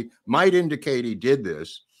say might indicate he did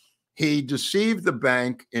this. He deceived the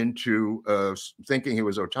bank into thinking he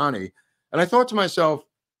was Ohtani. And I thought to myself,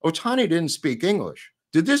 Ohtani didn't speak English.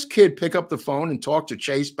 Did this kid pick up the phone and talk to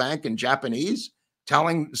Chase Bank in Japanese,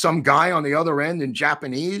 telling some guy on the other end in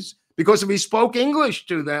Japanese? Because if he spoke English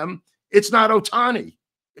to them, it's not Ohtani.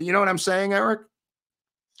 You know what I'm saying, Eric?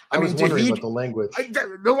 I mean, did he about the language?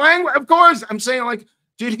 The language, of course. I'm saying, like,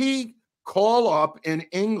 did he call up in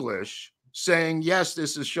English saying, yes,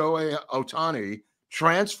 this is Shohei Ohtani,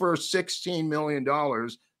 transfer $16 million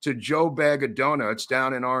to Joe Bag of Donuts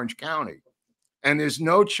down in Orange County, and there's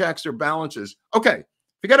no checks or balances? Okay,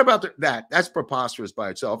 forget about that. That's preposterous by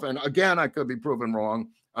itself. And again, I could be proven wrong.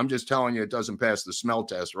 I'm just telling you it doesn't pass the smell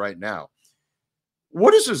test right now.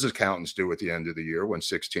 What does his accountants do at the end of the year when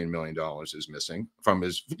 $16 million is missing from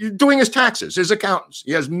doing his taxes? His accountants.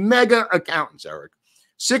 He has mega accountants, Eric.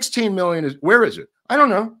 16 million is, where is it? I don't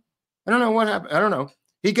know. I don't know what happened. I don't know.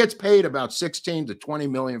 He gets paid about 16 to 20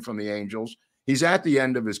 million from the Angels. He's at the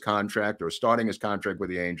end of his contract, or starting his contract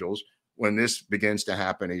with the Angels. When this begins to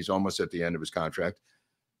happen, he's almost at the end of his contract.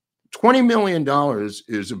 $20 million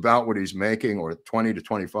is about what he's making, or 20 to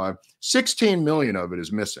 25. 16 million of it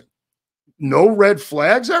is missing. No red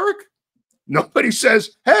flags, Eric? Nobody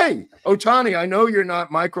says, hey, Ohtani, I know you're not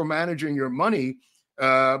micromanaging your money,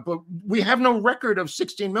 but we have no record of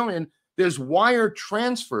 16 million. There's wire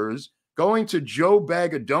transfers going to Joe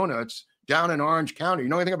Bag of Donuts down in Orange County. You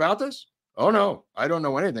know anything about this? Oh, no, I don't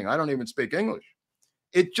know anything. I don't even speak English.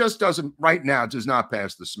 It just doesn't, right now, does not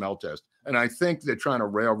pass the smell test. And I think they're trying to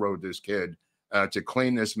railroad this kid to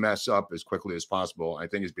clean this mess up as quickly as possible. I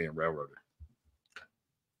think he's being railroaded.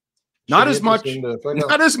 Not as much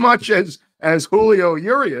as as Julio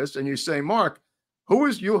Urias, and you say, Mark, who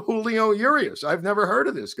is you Julio Urias? I've never heard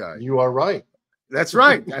of this guy. You are right. That's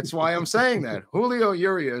right. That's why I'm saying that. Julio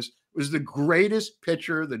Urias was the greatest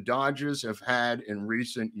pitcher the Dodgers have had in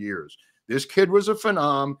recent years. This kid was a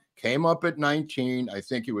phenom, came up at 19. I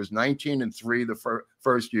think he was 19-3 the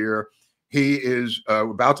first year. He is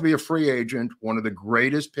about to be a free agent, one of the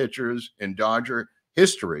greatest pitchers in Dodger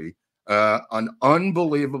history, an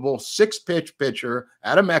unbelievable 6-pitch pitcher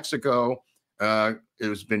out of Mexico.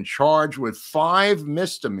 Has been charged with 5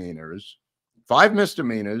 misdemeanors.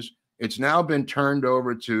 It's now been turned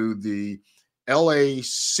over to the LA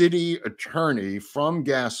city attorney from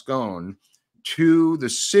Gascon to the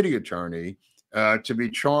city attorney to be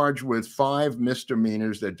charged with 5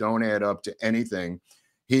 misdemeanors that don't add up to anything.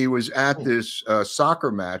 He was at this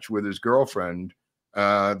soccer match with his girlfriend.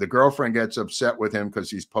 The girlfriend gets upset with him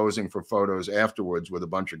because he's posing for photos afterwards with a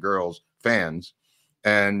bunch of girls, fans.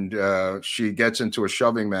 And she gets into a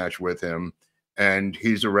shoving match with him, and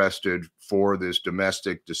he's arrested for this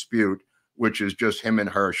domestic dispute, which is just him and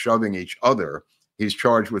her shoving each other. He's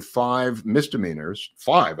charged with 5 misdemeanors.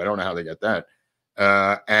 5. I don't know how they get that.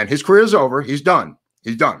 And his career's over. He's done.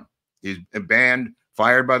 He's done. He's banned,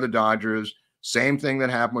 fired by the Dodgers. Same thing that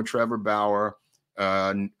happened with Trevor Bauer.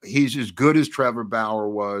 He's as good as Trevor Bauer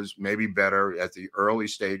was, maybe better at the early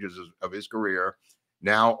stages of his career.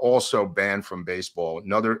 Now also banned from baseball.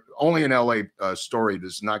 Another, only an LA story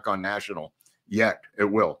that's not gone national yet. It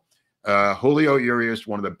will. Julio Urias,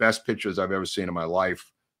 one of the best pitchers I've ever seen in my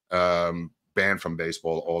life, banned from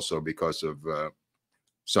baseball also because of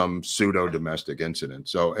some pseudo domestic incident.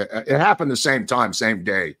 So it happened the same time, same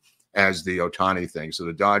day as the Ohtani thing. So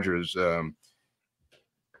the Dodgers,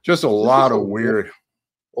 just a lot of weird.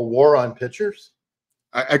 A war on pitchers?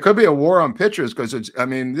 It could be a war on pitchers because it's, I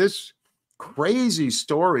mean, this crazy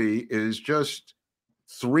story is just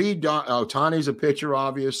 3. Ohtani's a pitcher,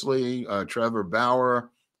 obviously. Trevor Bauer,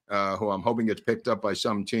 who I'm hoping gets picked up by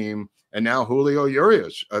some team. And now Julio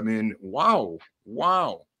Urias. I mean, wow.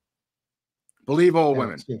 Wow. Believe all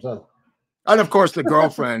women. And of course, the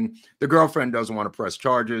girlfriend doesn't want to press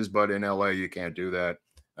charges, but in LA, you can't do that.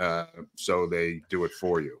 So they do it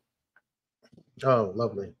for you. Oh,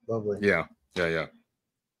 lovely. Lovely. Yeah. Yeah. Yeah.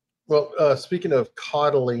 Well, speaking of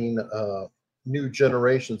coddling new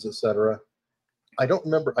generations, etc., I don't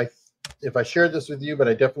remember if I shared this with you, but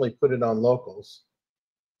I definitely put it on Locals.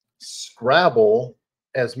 Scrabble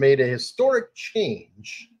has made a historic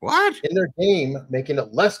change in their game, making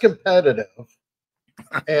it less competitive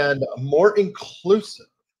and more inclusive.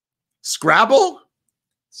 Scrabble?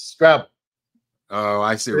 Scrabble. Oh,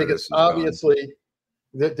 I see. Because obviously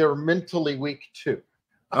they're mentally weak too.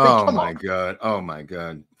 Oh my God. Oh my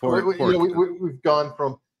God. We've gone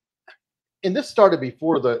from, and this started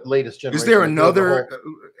before the latest generation. Is there another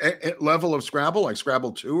level of Scrabble, like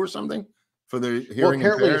Scrabble 2 or something for the hearing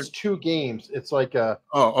apparently impaired? It's 2 games. It's like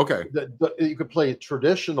okay. You could play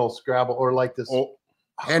traditional Scrabble or like this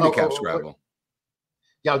handicap Scrabble.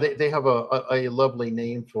 Yeah, they have a lovely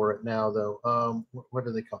name for it now, though. What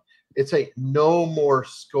do they call it? It's a no more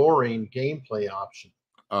scoring gameplay option.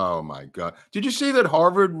 Oh my God! Did you see that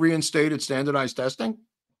Harvard reinstated standardized testing?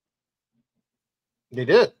 They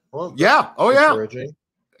did. Well, yeah. Oh yeah.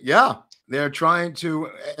 Yeah. They're trying to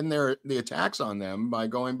end the attacks on them by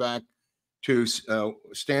going back to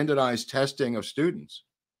standardized testing of students.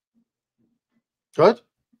 Good.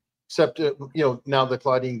 Except now the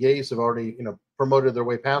Claudine Gays have already promoted their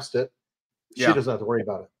way past it. She doesn't have to worry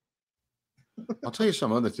about it. I'll tell you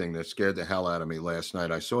some other thing that scared the hell out of me last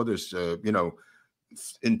night. I saw this.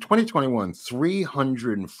 In 2021,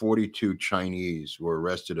 342 Chinese were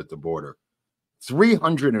arrested at the border.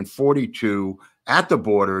 342 at the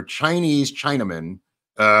border, Chinamen,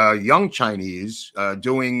 young Chinese,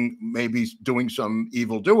 doing some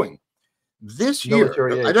evil doing. This year,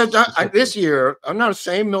 I'm not the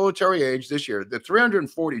same military age this year. The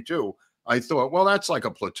 342, I thought, well, that's like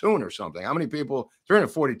a platoon or something. How many people?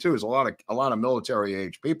 342 is a lot of military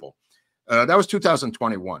age people. That was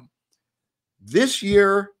 2021. This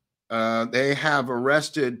year, they have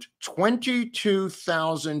arrested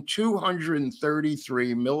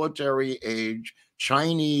 22,233 military age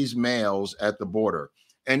Chinese males at the border,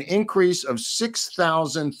 an increase of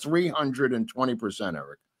 6,320%,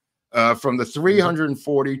 Eric, from the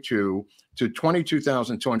 342 to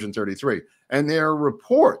 22,233. And there are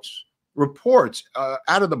reports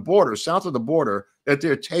out of the border, south of the border, that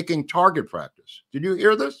they're taking target practice. Did you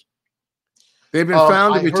hear this? They've been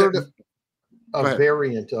found to be a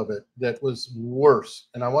variant of it that was worse,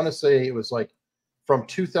 and I want to say it was like from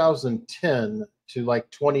 2010 to like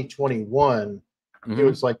 2021. it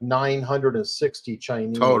was like 960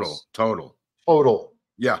 Chinese total.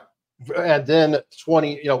 Yeah. And then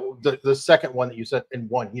 20, the second one that you said in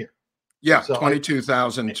 1 year. Yeah, so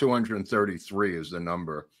 22,233 is the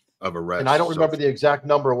number of arrests. And I don't remember the exact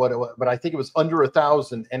number of what it was, but I think it was under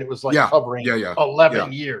 1,000, and it was like covering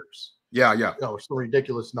 11 years. Yeah. It's a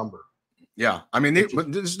ridiculous number. Yeah, I mean,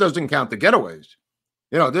 but this doesn't count the getaways.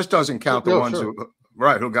 This doesn't count the ones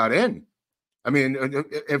who got in. I mean,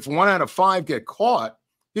 if 1 out of 5 get caught,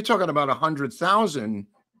 you're talking about 100,000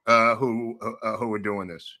 who are doing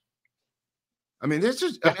this. I mean, this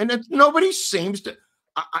is, and nobody seems to.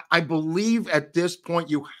 I believe at this point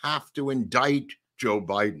you have to indict Joe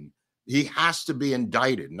Biden. He has to be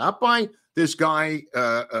indicted, not by this guy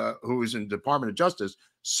who is in the Department of Justice.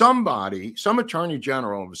 Some attorney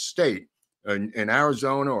general of a state in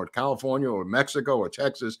Arizona or California or Mexico or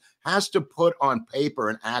Texas has to put on paper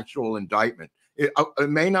an actual indictment. It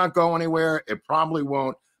may not go anywhere. It probably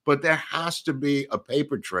won't, but there has to be a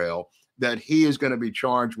paper trail that he is going to be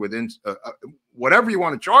charged with whatever you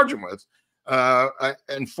want to charge him with,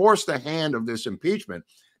 and force the hand of this impeachment.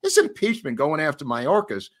 This impeachment going after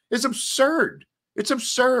Mayorkas is absurd. It's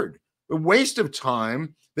absurd. A waste of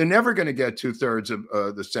time. They're never going to get 2/3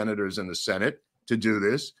 of the senators in the Senate to do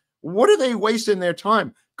this. What are they wasting their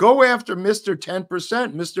time? Go after Mr.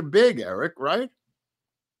 10%, Mr. Big, Eric, right?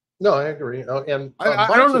 No, I agree. And I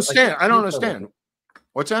don't understand. I don't understand.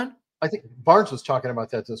 What's that? I think Barnes was talking about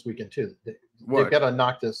that this weekend too. They've got to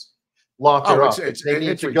knock this law off. They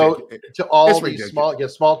need to go to all these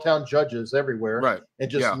small town judges everywhere, and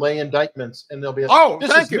just lay indictments, and they'll be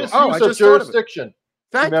thank you. I just jurisdiction.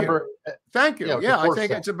 Thank you. Yeah, I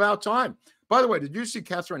think it's about time. By the way, did you see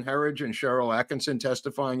Catherine Herridge and Cheryl Atkinson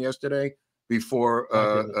testifying yesterday before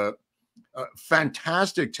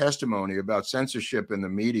fantastic testimony about censorship in the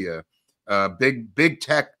media? Big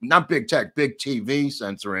tech, not big tech, big TV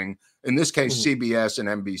censoring, in this case, CBS and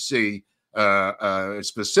NBC,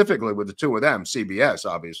 specifically with the two of them, CBS,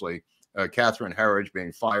 obviously, Catherine Herridge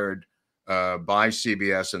being fired by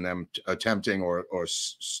CBS and them attempting or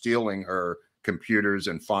stealing her computers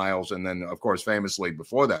and files. And then, of course, famously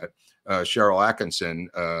before that, Cheryl Atkinson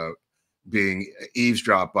being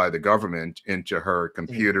eavesdropped by the government into her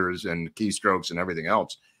computers and keystrokes and everything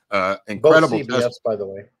else. Incredible. Both CBS, by the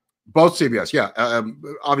way. Both CBS, yeah.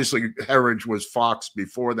 Obviously, Herridge was Fox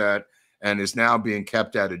before that and is now being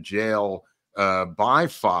kept out of jail by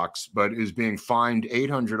Fox, but is being fined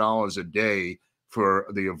 $800 a day for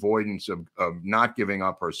the avoidance of not giving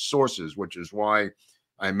up her sources, which is why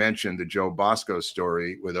I mentioned the Joe Bosco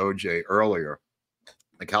story with OJ earlier.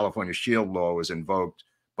 The California Shield Law was invoked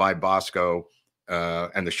by Bosco,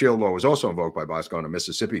 and the Shield Law was also invoked by Bosco in a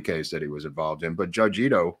Mississippi case that he was involved in, but Judge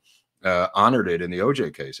Ito honored it in the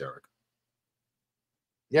OJ case, Eric.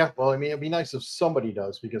 Yeah, well, I mean, it'd be nice if somebody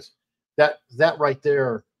does, because that right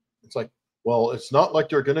there, it's like, well, it's not like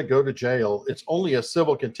they're going to go to jail. It's only a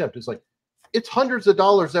civil contempt. It's like, it's hundreds of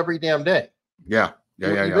dollars every damn day. Yeah. You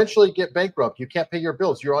eventually get bankrupt. You can't pay your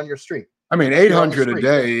bills. You're on your street. I mean, $800 a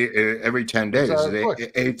day every 10 days.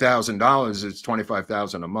 $8,000 is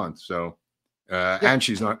 $25,000 a month. So, and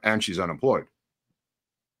she's unemployed.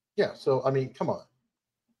 Yeah. So, I mean, come on.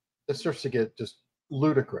 It starts to get just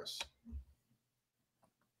ludicrous.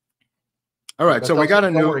 All right. So we got a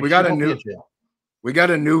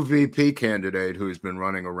new VP candidate who's been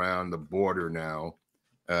running around the border now.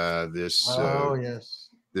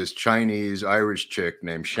 This Chinese Irish chick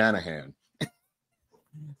named Shanahan.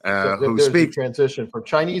 Who speaks transition from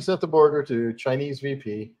Chinese at the border to Chinese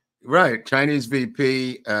VP. Right, Chinese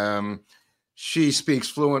VP. She speaks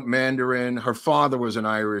fluent Mandarin. Her father was an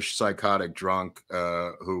Irish psychotic drunk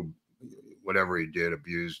who, whatever he did,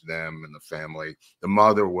 abused them and the family. The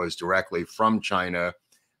mother was directly from China,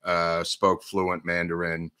 spoke fluent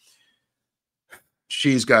Mandarin.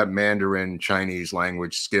 She's got Mandarin Chinese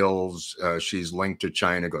language skills. She's linked to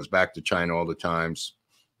China, goes back to China all the times.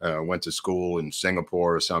 Went to school in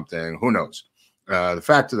Singapore or something. Who knows? The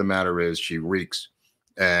fact of the matter is she reeks.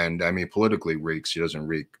 And I mean, politically reeks. She doesn't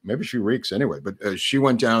reek. Maybe she reeks anyway. But she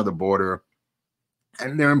went down to the border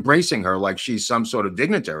and they're embracing her like she's some sort of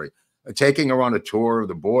dignitary, taking her on a tour of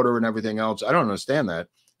the border and everything else. I don't understand that.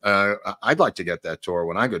 I'd like to get that tour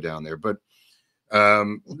when I go down there. But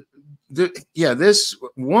this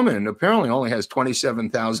woman apparently only has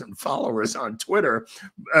 27,000 followers on Twitter,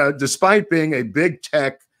 despite being a big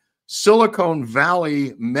tech Silicon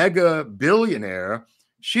Valley mega billionaire.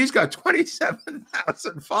 She's got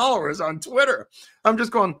 27,000 followers on Twitter. I'm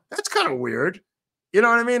just going, that's kind of weird. You know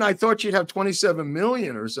what I mean? I thought she'd have 27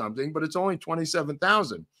 million or something, but it's only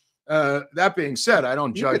 27,000. That being said, I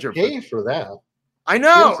don't judge her for that. I Give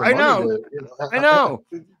him know, some I money know, to, I know.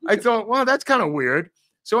 I thought, well, that's kind of weird.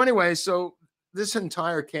 So anyway, so this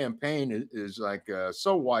entire campaign is like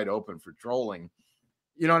so wide open for trolling.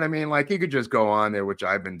 You know what I mean? Like he could just go on there, which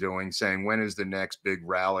I've been doing, saying, when is the next big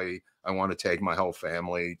rally? I want to take my whole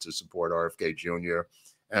family to support RFK Jr.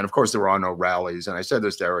 And of course, there are no rallies. And I said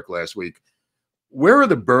this to Eric last week. Where are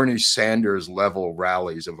the Bernie Sanders level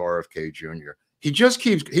rallies of RFK Jr.?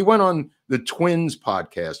 He went on the Twins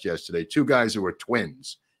podcast yesterday, two guys who were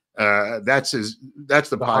twins. That's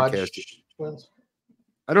the podcast. Hodge twins?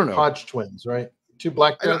 I don't know. Hodge twins, right? Two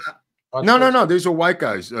black guys? No. These are white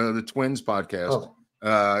guys. The Twins podcast. Oh.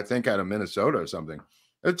 I think out of Minnesota or something.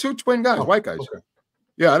 Two twin guys, white guys. Okay.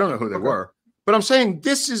 Yeah, I don't know who they were. But I'm saying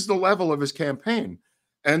this is the level of his campaign.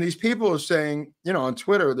 And these people are saying, you know, on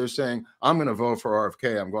Twitter, they're saying, I'm going to vote for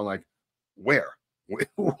RFK. I'm going like, where?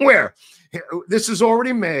 Where? This is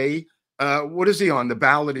already May. What is he on? The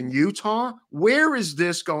ballot in Utah? Where is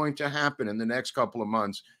this going to happen in the next couple of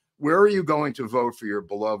months? Where are you going to vote for your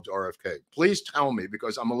beloved RFK? Please tell me,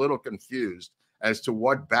 because I'm a little confused as to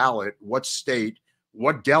what ballot, what state,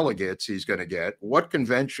 what delegates he's going to get, what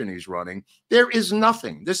convention he's running. There is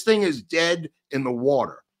nothing. This thing is dead in the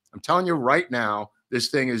water. I'm telling you right now, this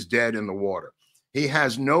thing is dead in the water. He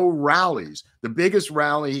has no rallies. The biggest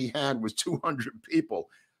rally he had was 200 people.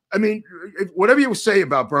 I mean, whatever you say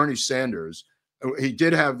about Bernie Sanders, he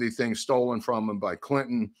did have the thing stolen from him by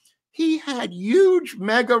Clinton. He had huge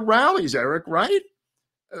mega rallies, Eric, right?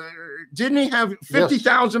 Didn't he have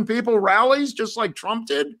 50,000 people rallies just like Trump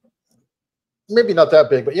did? Maybe not that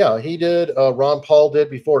big, but yeah, he did. Ron Paul did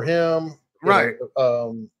before him. Right.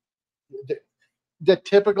 The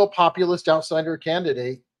typical populist outsider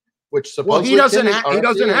candidate, which supposedly he doesn't have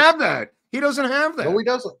that. He doesn't have that. No, he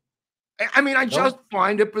doesn't. I mean, I just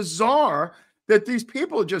find it bizarre that these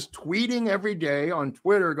people are just tweeting every day on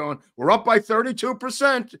Twitter going, we're up by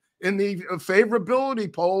 32% in the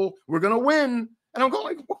favorability poll. We're going to win. And I'm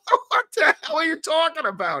going like, what the hell are you talking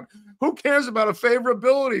about? Who cares about a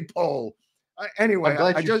favorability poll? Anyway,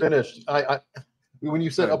 I'm glad you finished. When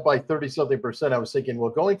you said up by 30-something%, I was thinking,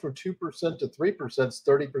 well, going from 2% to 3% is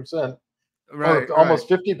 30%, right? Almost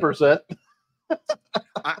 50%.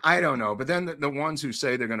 I don't know, but then the ones who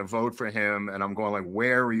say they're going to vote for him, and I'm going like,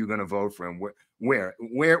 where are you going to vote for him? Where?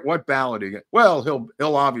 What ballot? Well,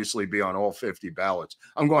 he'll obviously be on all 50 ballots.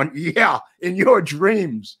 I'm going, yeah, in your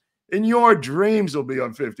dreams, he'll be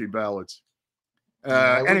on 50 ballots.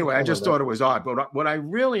 Anyway, I just thought it was odd, but what I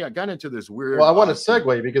got into this weird. Well, I want to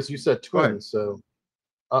segue because you said twins, so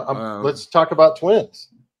let's talk about twins.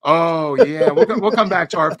 Oh yeah, we'll come back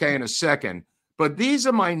to RFK in a second. But these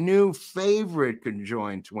are my new favorite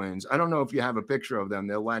conjoined twins. I don't know if you have a picture of them.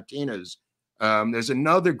 They're Latinas. There's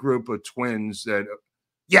another group of twins that,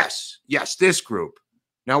 yes, this group.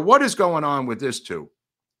 Now, what is going on with this two?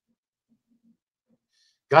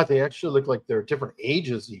 God, they actually look like they're different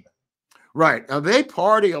ages even. Right. Now, they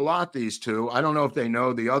party a lot, these two. I don't know if they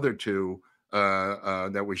know the other two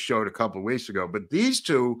that we showed a couple of weeks ago, but these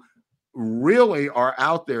two really are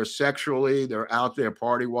out there sexually. They're out there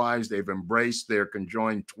party-wise. They've embraced their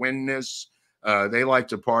conjoined twinness. They like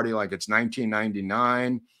to party like it's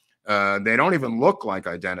 1999. They don't even look like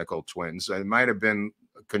identical twins. They might have been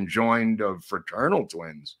conjoined of fraternal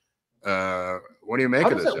twins. What do you make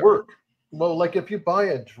of this? How does that work? Well, like if you buy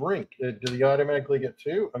a drink, do you automatically get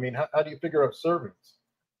two? I mean, how do you figure out servings?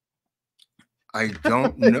 I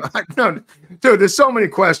don't know. No, dude, there's so many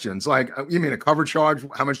questions. Like, you mean a cover charge?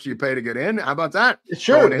 How much do you pay to get in? How about that?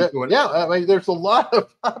 Sure. Yeah. I mean, there's a lot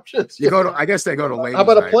of options. You go to, I guess they go to ladies. How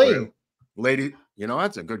about a plane? Lady,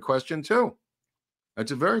 that's a good question too.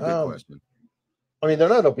 That's a very good question. I mean, they're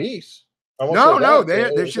not obese. No,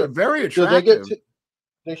 they're very attractive.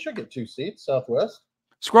 They should get two seats, Southwest.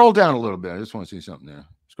 Scroll down a little bit. I just want to see something there.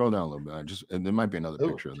 Scroll down a little bit. There might be another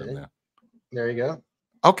picture of them there. There you go.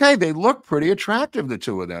 Okay, they look pretty attractive, the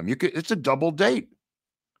two of them. It's a double date.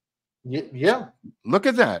 Yeah. Look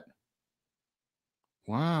at that.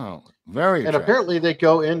 Wow. Very attractive. And apparently they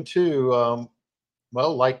go into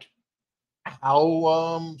like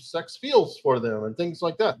how sex feels for them and things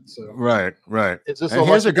like that. So right. Is this and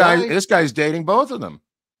here's a guy, this guy's dating both of them.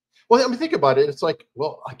 Well, I mean, think about it. It's like,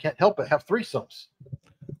 well, I can't help but have threesomes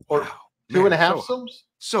or two and a half sums.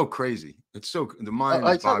 So crazy. It's so the mind.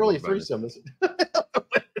 It's not really threesome, is it?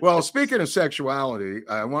 Well, speaking of sexuality,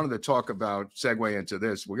 I wanted to talk about segue into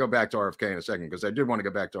this. We'll go back to RFK in a second because I did want to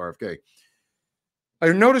get back to RFK.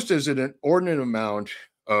 I noticed there's an inordinate amount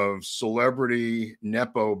of celebrity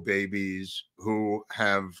Nepo babies who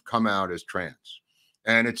have come out as trans.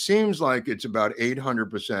 And it seems like it's about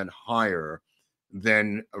 800% higher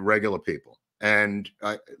than regular people. And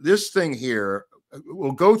this thing here,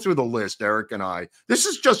 we'll go through the list, Eric and I. This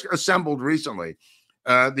is just assembled recently.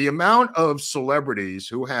 The amount of celebrities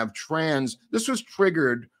who have trans, this was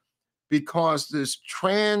triggered because this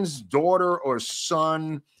trans daughter or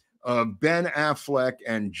son of Ben Affleck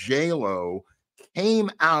and J-Lo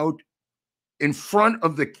came out in front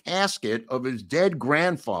of the casket of his dead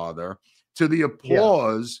grandfather to the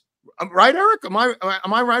applause. Yeah. Right, Eric? Am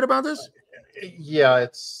I right about this? Yeah,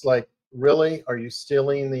 it's like, really? Are you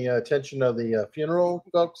stealing the attention of the funeral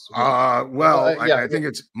folks? Well, I think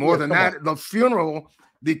it's more than that. On. The funeral,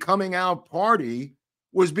 the coming out party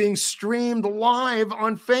was being streamed live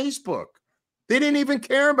on Facebook. They didn't even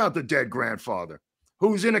care about the dead grandfather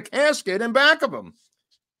who's in a casket in back of him.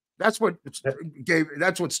 That's what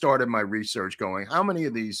started my research going. How many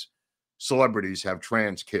of these celebrities have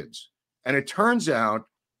trans kids? And it turns out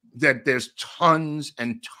that there's tons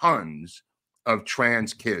and tons of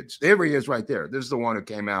trans kids. There he is right there. This is the one who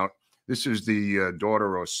came out. This is the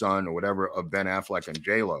daughter or son or whatever of Ben Affleck and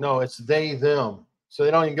J-Lo. No, it's they, them. So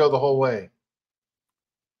they don't even go the whole way.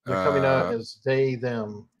 They're coming out as they,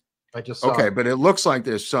 them. I just saw but it looks like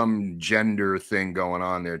there's some gender thing going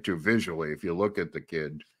on there too visually. If you look at the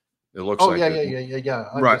kid, it looks like yeah.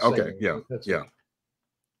 Right. Okay.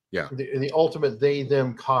 Yeah. The ultimate they,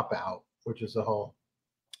 them cop out, which is the whole.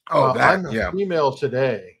 I'm a female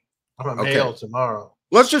today. I'm a male tomorrow.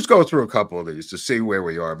 Let's just go through a couple of these to see where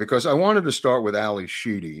we are, because I wanted to start with Ali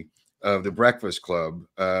Sheedy of the Breakfast Club,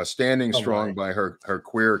 standing strong by her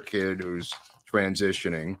queer kid who's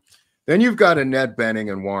transitioning. Then you've got Annette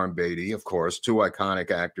Bening and Warren Beatty, of course, two iconic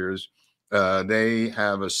actors. They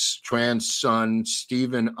have a trans son,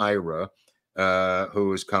 Stephen Ira,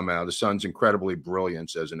 who has come out. The son's incredibly brilliant,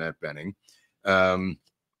 says Annette Bening.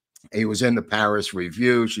 He was in the Paris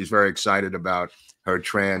Review. She's very excited about her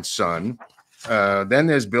trans son. Then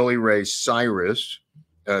there's Billy Ray Cyrus,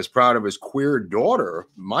 is proud of his queer daughter,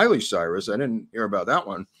 Miley Cyrus. I didn't hear about that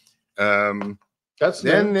one. That's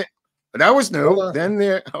new. That was new. Then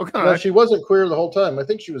there, no, she wasn't queer the whole time. I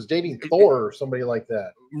think she was dating Thor or somebody like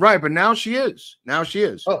that. Right, but now she is.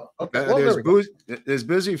 Oh, okay. Well, there's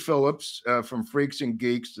Busy Phillips from Freaks and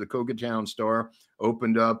Geeks, the Kokotown star,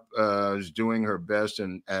 opened up, is doing her best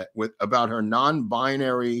and about her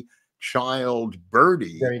non-binary child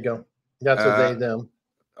Birdie. There you go. That's a they them.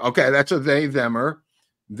 Okay, that's a they themer.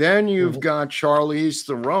 Then you've got Charlize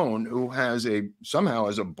Theron, who somehow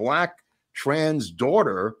has a black trans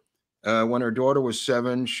daughter. When her daughter was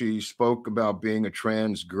 7, she spoke about being a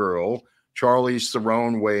trans girl. Charlize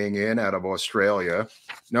Theron weighing in out of Australia.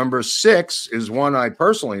 Number 6 is one I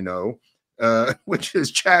personally know, which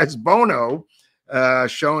is Chaz Bono,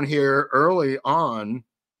 shown here early on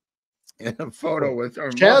in a photo with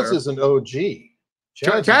her Chaz mother. Is an OG.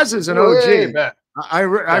 Chaz is an OG. I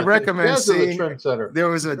recommend Chaz seeing. Is a trendsetter. There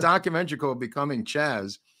was a documentary called Becoming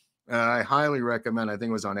Chaz. I highly recommend. I think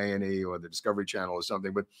it was on A&E or the Discovery Channel or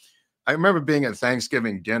something. But I remember being at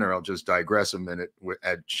Thanksgiving dinner. I'll just digress a minute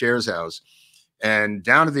at Cher's house. And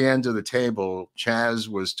down at the end of the table, Chaz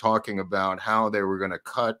was talking about how they were going to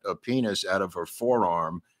cut a penis out of her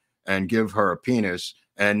forearm and give her a penis.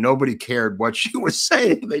 And nobody cared what she was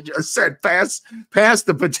saying. They just said, pass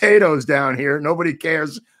the potatoes down here. Nobody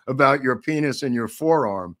cares about your penis and your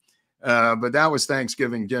forearm. But that was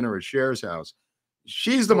Thanksgiving dinner at Cher's house.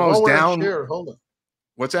 She's the most down. Cher, hold on.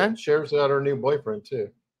 What's that? Cher's got her new boyfriend too.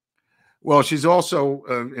 Well, she's also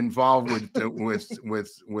involved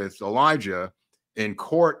with Elijah in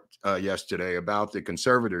court yesterday about the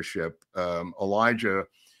conservatorship.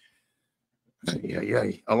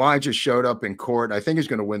 Elijah showed up in court. I think he's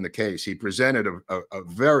going to win the case. He presented a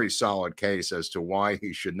very solid case as to why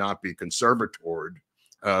he should not be conservatored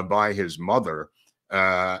by his mother,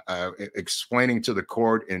 explaining to the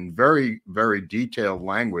court in very, very detailed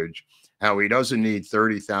language how he doesn't need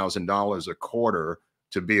 $30,000 a quarter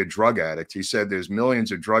to be a drug addict. He said there's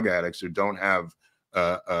millions of drug addicts who don't have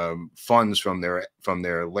funds from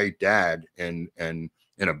their late dad in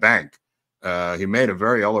a bank. He made a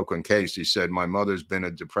very eloquent case. He said, my mother's been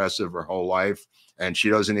a depressive her whole life, and she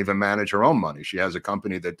doesn't even manage her own money. She has a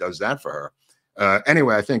company that does that for her.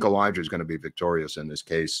 Anyway, I think Elijah is going to be victorious in this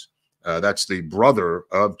case. That's the brother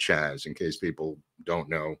of Chaz, in case people don't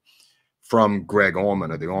know, from Greg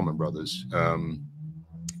Allman of the Allman Brothers. Oh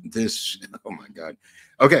my God.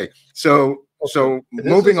 Okay, so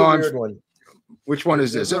moving on. Which one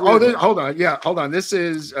is this? Hold on. Yeah, hold on. This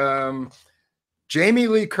is Jamie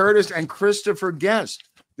Lee Curtis and Christopher Guest.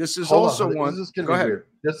 This is also one. This is going to be weird.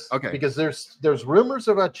 Because there's rumors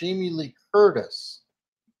about Jamie Lee Curtis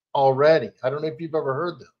already. I don't know if you've ever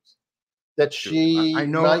heard those. That she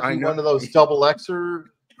might be one of those double Xer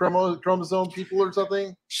chromosome people or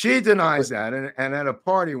something? She denies that, and at a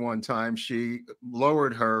party one time, she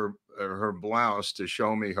lowered her blouse to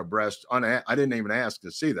show me her breast. I didn't even ask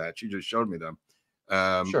to see that; she just showed me them.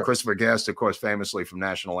 Sure. Christopher Guest, of course, famously from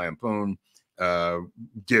National Lampoon,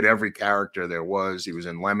 did every character there was. He was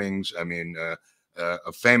in Lemmings. I mean,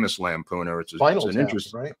 a famous lampooner. It's an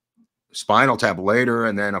interesting, right? Spinal Tap later,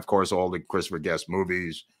 and then of course all the Christopher Guest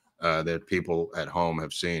movies that people at home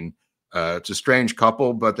have seen. It's a strange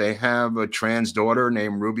couple, but they have a trans daughter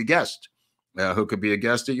named Ruby Guest, who could be a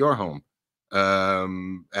guest at your home.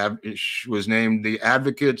 She was named the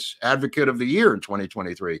Advocate of the Year in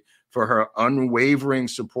 2023 for her unwavering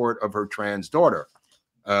support of her trans daughter.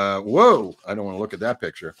 Whoa, I don't want to look at that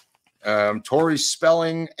picture. Tori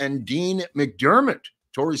Spelling and Dean McDermott.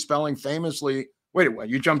 Tori Spelling famously. Wait,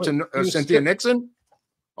 you jumped to Cynthia Nixon?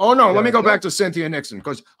 Oh no, let me go back to Cynthia Nixon,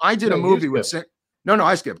 because I did a movie with No,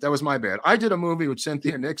 I skipped. That was my bad. I did a movie with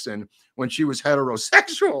Cynthia Nixon when she was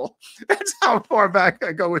heterosexual. That's how far back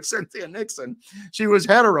I go with Cynthia Nixon. She was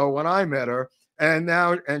hetero when I met her,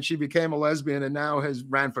 and she became a lesbian, and now has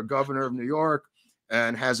ran for governor of New York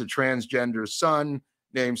and has a transgender son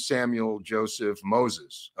named Samuel Joseph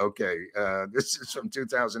Moses. Okay, this is from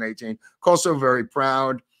 2018. Also very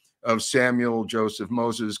proud of Samuel Joseph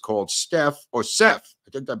Moses, called Seth. I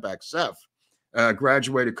take that back, Seth.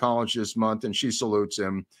 Graduated college this month, and she salutes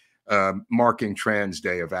him, marking Trans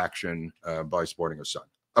Day of Action by sporting a son.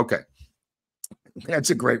 Okay,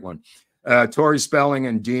 that's a great one. Tori Spelling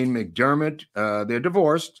and Dean McDermott, they're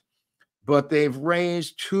divorced, but they've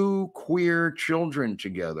raised 2 queer children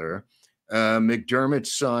together.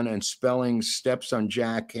 McDermott's son and Spelling's stepson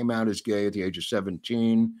Jack came out as gay at the age of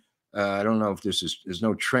 17. I don't know if there's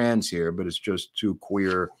no trans here, but it's just 2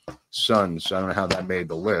 queer sons. I don't know how that made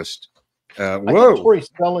the list. Whoa. Tori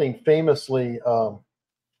Spelling famously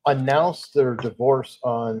announced their divorce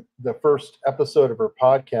on the first episode of her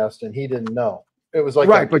podcast, and he didn't know. It was like,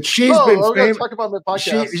 right, but she's been talk about my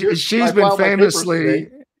podcast.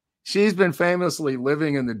 She's been famously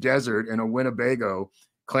living in the desert in a Winnebago,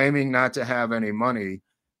 claiming not to have any money.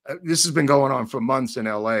 This has been going on for months in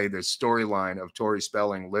LA, this storyline of Tori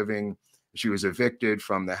Spelling living. She was evicted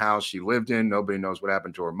from the house she lived in. Nobody knows what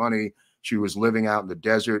happened to her money. She was living out in the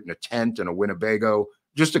desert in a tent in a Winnebago.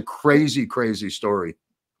 Just a crazy, crazy story.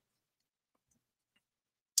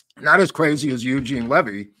 Not as crazy as Eugene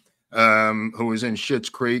Levy, who was in Schitt's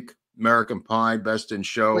Creek, American Pie, Best in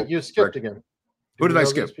Show. Wait, you skipped again. Who did I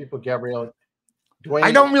skip? These people, Gabrielle. Dwayne,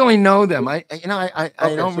 I don't really know them. I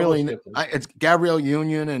don't really know. It's Gabrielle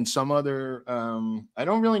Union and some other. I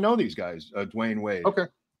don't really know these guys. Dwayne Wade. Okay.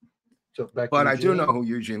 So but I do know who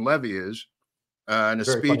Eugene Levy is. In a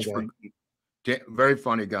speech for very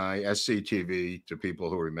funny guy, SCTV, to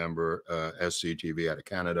people who remember SCTV out of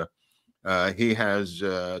Canada. He has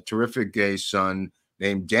a terrific gay son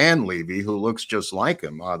named Dan Levy, who looks just like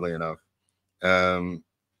him, oddly enough.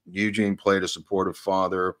 Eugene played a supportive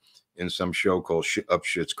father in some show called Up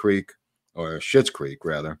Schitt's Creek, or Schitt's Creek,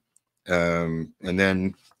 rather. And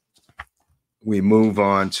then we move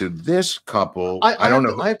on to this couple. I don't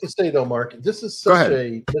know. I have to say, though, Mark, this is such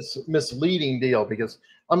a misleading deal, because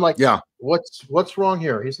I'm like, what's wrong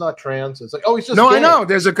here? He's not trans. It's like, oh, he's just gay. I know.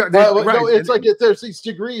 There's a right. No, it's like there's these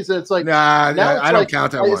degrees. And it's like, I don't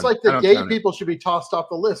count that one. It's like the gay people should be tossed off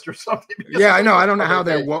the list or something. Yeah, I know. I don't know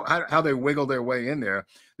how they wiggle their way in there.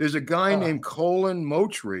 There's a guy named Colin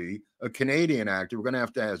Motry, a Canadian actor. We're going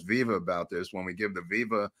to ask Viva about this when we give the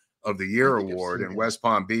Viva of the Year award in West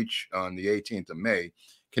Palm Beach on the 18th of May.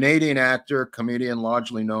 Canadian actor, comedian,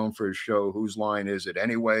 largely known for his show Whose Line Is It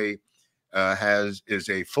Anyway? Is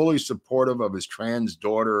a fully supportive of his trans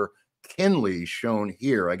daughter Kinley, shown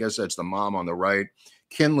here. I guess that's the mom on the right.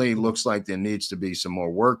 Kinley looks like there needs to be some more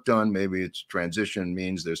work done. Maybe it's transition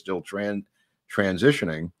means they're still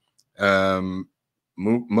transitioning.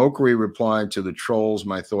 Mokri replied to the trolls,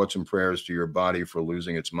 "My thoughts and prayers to your body for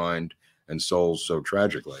losing its mind and soul so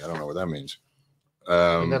tragically." I don't know what that means.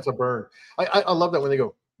 And that's a burn. I love that when they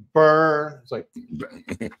go burn. It's like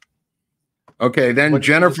okay. Then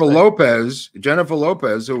Jennifer Lopez,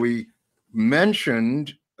 who we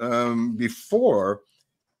mentioned before,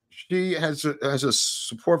 she has a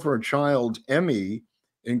support for her child Emmy,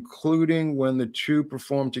 including when the two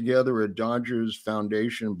performed together at Dodgers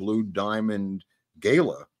Foundation Blue Diamond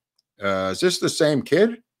Gala. Is this the same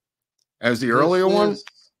kid as the earlier one?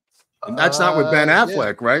 That's not with Ben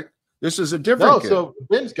Affleck, right? This is a different kid. So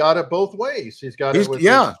Ben's got it both ways. He's got it with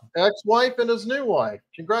his ex-wife and his new wife.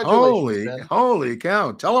 Congratulations, holy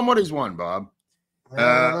cow. Tell him what he's won, Bob.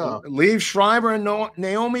 Liev Schreiber and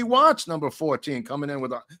Naomi Watts, number 14, coming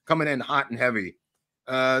in hot and heavy.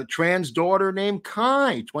 Trans daughter named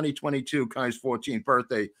Kai, 2022, Kai's 14th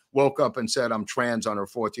birthday, woke up and said, I'm trans on her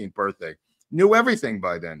 14th birthday. Knew everything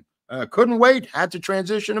by then. Couldn't wait, had to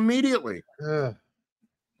transition immediately.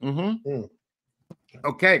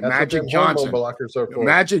 Okay, That's Magic Johnson. Blockers are for.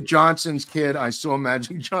 Magic Johnson's kid. I saw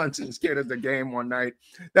Magic Johnson's kid at the game one night.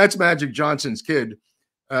 That's Magic Johnson's kid.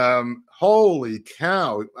 Holy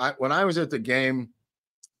cow. When I was at the game,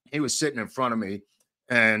 he was sitting in front of me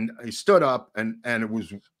and he stood up and it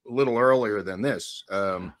was a little earlier than this.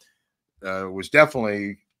 It was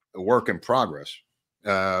definitely a work in progress.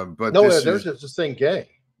 But no, there's just saying gay.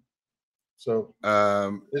 So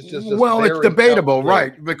it's just well, it's debatable,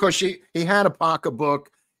 right? Because he had a pocketbook.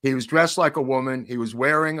 He was dressed like a woman. He was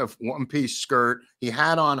wearing a one-piece skirt. He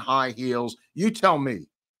had on high heels. You tell me.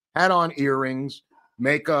 Had on earrings,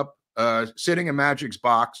 makeup, sitting in Magic's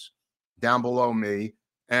box down below me.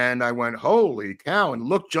 And I went, holy cow, and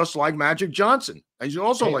looked just like Magic Johnson. He's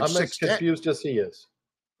also like 6'10". I'm as confused as he is.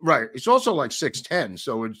 Right. He's also like 6'10".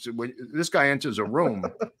 So it's when this guy enters a room,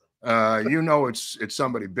 you know it's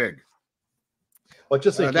somebody big. Well,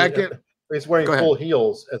 just think he's wearing full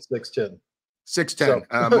heels at 6'10". 6'10".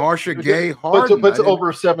 So. Marcia Gay Harden. But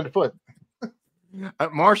over 7 foot.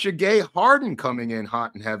 Marcia Gay Harden coming in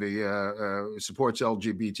hot and heavy, supports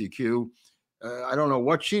LGBTQ. I don't know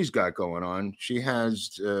what she's got going on. She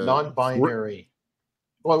has non-binary.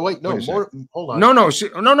 Well, wait, no, more. Hold on. No. She's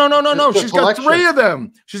got 3 of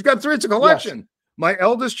them. She's got 3. It's a collection. Yes. My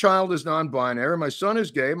eldest child is non-binary. My son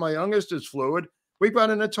is gay. My youngest is fluid. We've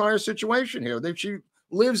got an entire situation here. She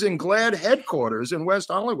lives in GLAAD headquarters in West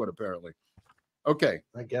Hollywood, apparently. Okay.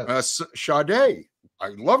 I guess. Sade. I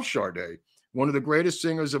love Sade. One of the greatest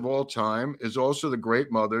singers of all time, is also the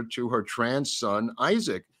great mother to her trans son,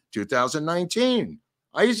 Isaac, 2019.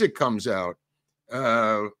 Isaac comes out.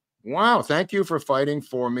 Wow. Thank you for fighting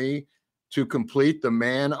for me to complete the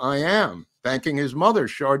man I am. Thanking his mother,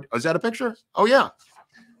 Sade. Is that a picture? Oh, yeah.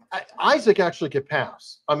 Isaac actually could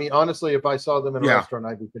pass. I mean, honestly, if I saw them in a restaurant,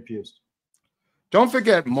 I'd be confused. Don't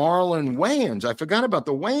forget Marlon Wayans. I forgot about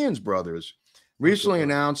the Wayans brothers. Recently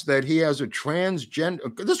announced that he has a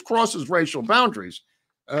transgender. This crosses racial boundaries.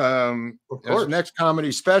 His next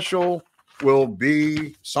comedy special will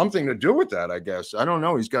be something to do with that, I guess. I don't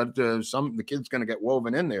know. He's got the kid's going to get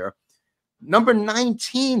woven in there. Number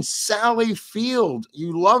 19, Sally Field.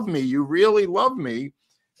 You love me. You really love me.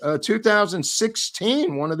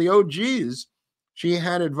 2016, one of the OGs. She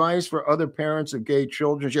had advice for other parents of gay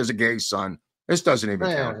children. She has a gay son. This doesn't even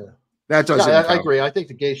count. That doesn't count. I agree. I think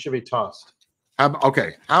the gays should be tossed.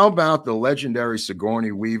 How about the legendary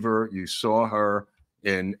Sigourney Weaver? You saw her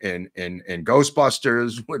in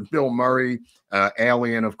Ghostbusters with Bill Murray,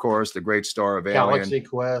 Alien, of course, the great star of Alien.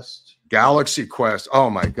 Galaxy Quest. Oh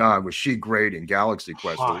my God, was she great in Galaxy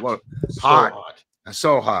Quest?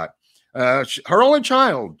 So hot. Her only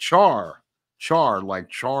child, Char, like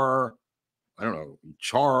Char. I don't know,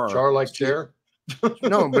 Char like chair.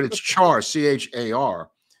 No, but it's Char, Char.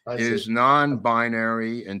 Is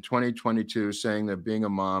non-binary in 2022, saying that being a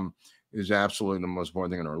mom is absolutely the most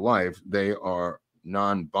important thing in her life. They are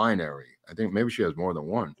non-binary. I think maybe she has more than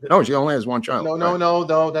one. No, she only has one child.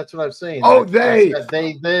 No. That's what I'm saying. Oh, they.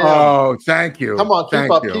 Oh, thank you. Come on,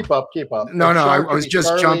 keep up. No, I was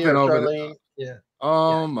just jumping over. Yeah.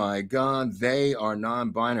 Oh my God, they are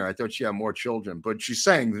non-binary. I thought she had more children, but she's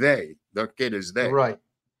saying they. The kid is they. Right.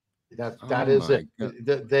 That is it.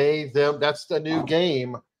 They, them. That's the new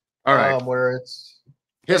game. All right. Where it's.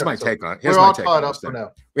 Here's my take on it. We're all caught up for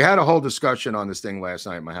now. We had a whole discussion on this thing last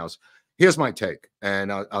night at my house. Here's my take,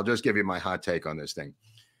 and I'll just give you my hot take on this thing.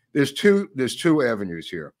 There's two avenues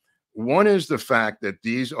here. One is the fact that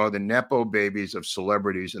these are the Nepo babies of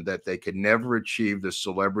celebrities and that they could never achieve the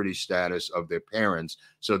celebrity status of their parents.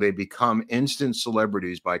 So they become instant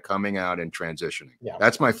celebrities by coming out and transitioning. Yeah.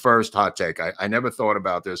 That's my first hot take. I never thought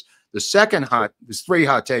about this. The second there's 3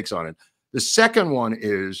 hot takes on it. The second one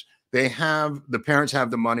is the parents have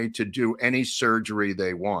the money to do any surgery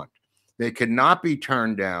they want. They cannot be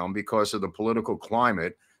turned down because of the political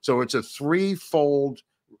climate. So it's a 3-fold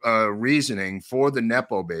reasoning for the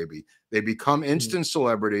Nepo baby. They become instant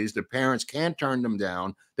celebrities. The parents can't turn them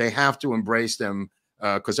down. They have to embrace them.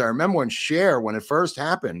 Because I remember when Cher, when it first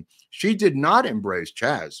happened, she did not embrace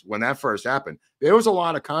Chaz when that first happened. There was a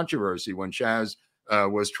lot of controversy when Chaz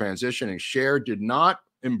was transitioning. Cher did not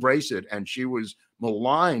embrace it, and she was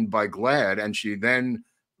maligned by GLAAD, and she then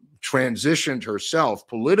transitioned herself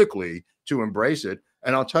politically to embrace it.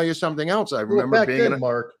 And I'll tell you something else. I remember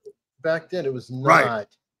back then it was not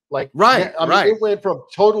it went from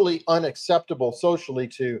totally unacceptable socially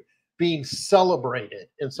to being celebrated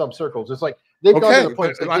in some circles. It's like they've got to the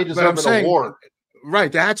point that they deserve an award.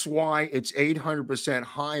 Right. That's why it's 800%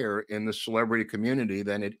 higher in the celebrity community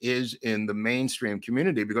than it is in the mainstream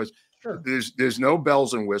community, because Sure. there's no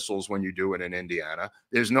bells and whistles when you do it in Indiana.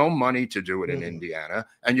 There's no money to do it in Indiana,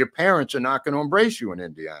 and your parents are not going to embrace you in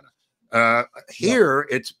Indiana. Here,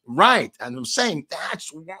 it's right. And I'm saying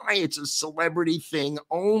that's why it's a celebrity thing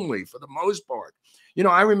only for the most part. You know,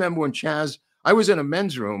 I remember when I was in a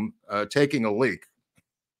men's room taking a leak,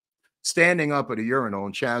 standing up at a urinal,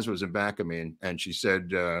 and Chaz was in back of me, and she said,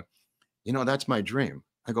 you know, that's my dream.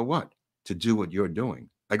 I go, what? To do what you're doing.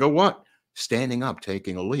 I go, what? Standing up,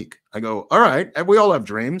 taking a leak. I go, all right. And we all have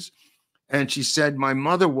dreams. And she said, my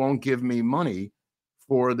mother won't give me money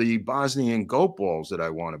for the Bosnian goat balls that I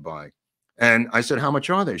want to buy. And I said, how much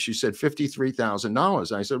are they? She said,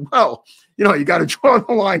 $53,000. I said, well, you know, you got to draw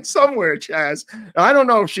the line somewhere, Chaz. I don't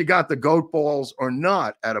know if she got the goat balls or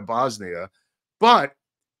not out of Bosnia, but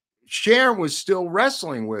Cher was still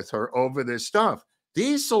wrestling with her over this stuff.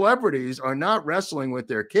 These celebrities are not wrestling with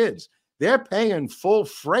their kids. They're paying full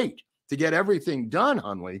freight to get everything done,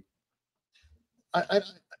 Hunley.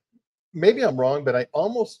 Maybe I'm wrong, but I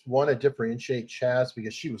almost want to differentiate Chaz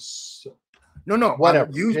because she was no,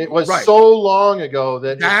 whatever. It was right. so long ago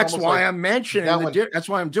that that's why I'm mentioning that's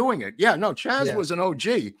why I'm doing it. Yeah, no, Chaz was an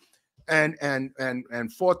OG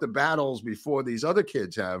and fought the battles before these other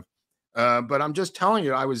kids have. But I'm just telling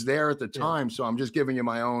you, I was there at the time, so I'm just giving you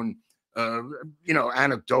my own you know,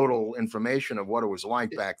 anecdotal information of what it was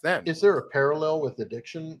like back then. Is there a parallel with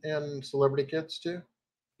addiction and celebrity kids too?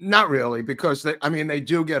 Not really, because they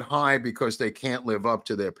do get high because they can't live up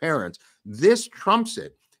to their parents. This trumps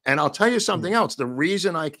it. And I'll tell you something else. The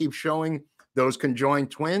reason I keep showing those conjoined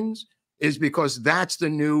twins is because that's the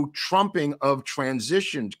new trumping of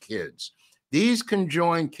transitioned kids. These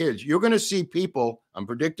conjoined kids, you're going to see people, I'm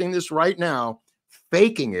predicting this right now,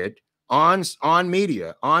 faking it on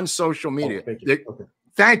media, on social media.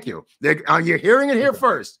 Thank you. You're hearing it here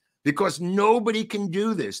first, because nobody can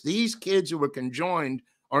do this. These kids who are conjoined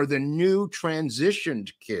are the new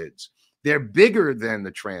transitioned kids. They're bigger than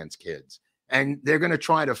the trans kids. And they're going to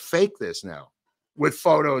try to fake this now with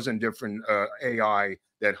photos and different AI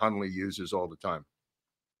that Hunley uses all the time.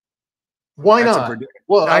 Why not?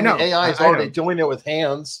 Well, I know AI is already doing it with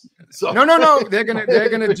hands. So. No. They're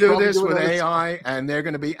gonna do this with AI, and they're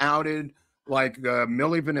gonna be outed like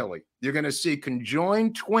Milli Vanilli. You're gonna see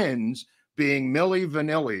conjoined twins being Milli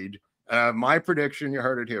Vanilli'd. My prediction, you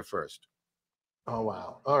heard it here first. Oh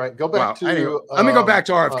wow! All right, go back to. Anyway, let me go back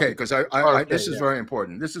to RFK, because this is very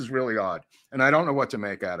important. This is really odd, and I don't know what to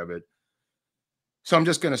make out of it. So I'm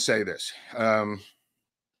just going to say this: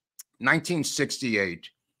 1968,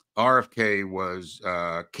 RFK was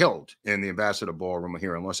killed in the Ambassador Ballroom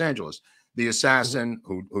here in Los Angeles. The assassin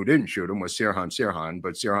who didn't shoot him was Sirhan Sirhan,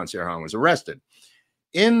 but Sirhan Sirhan was arrested.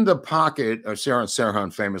 In the pocket of Sirhan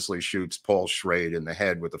Sirhan famously shoots Paul Schrade in the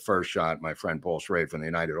head with the first shot. My friend Paul Schrade from the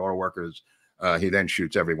United Auto Workers. He then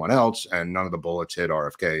shoots everyone else, and none of the bullets hit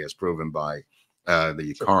RFK, as proven by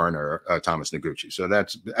the coroner, Thomas Noguchi. So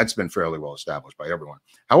that's been fairly well established by everyone.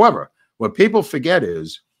 However, what people forget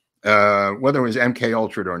is whether it was MK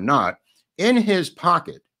Ultra or not, in his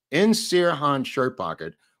pocket, in Sirhan's shirt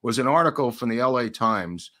pocket, was an article from the LA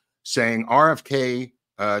Times saying RFK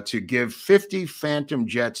to give 50 Phantom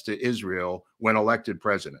jets to Israel when elected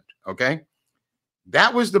president. Okay,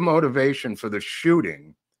 that was the motivation for the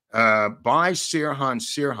shooting by Sirhan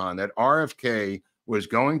Sirhan, that RFK was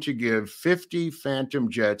going to give 50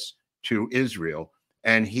 Phantom jets to Israel,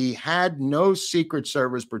 and he had no Secret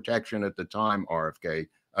Service protection at the time, RFK,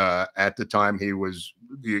 at the time he was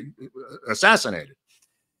assassinated.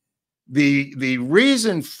 The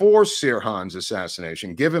reason for Sirhan's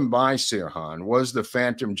assassination, given by Sirhan, was the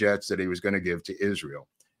Phantom jets that he was going to give to Israel.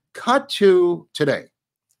 Cut to today.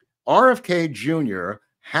 RFK Jr.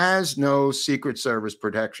 has no Secret Service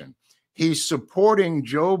protection. He's supporting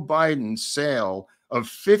Joe Biden's sale of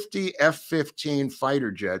 50 F-15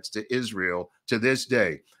 fighter jets to Israel to this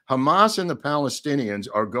day. Hamas and the Palestinians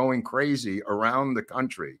are going crazy around the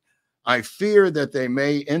country. I fear that they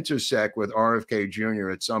may intersect with RFK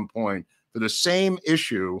Jr. at some point for the same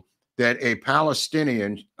issue that a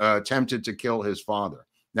Palestinian attempted to kill his father.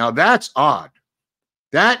 Now, that's odd.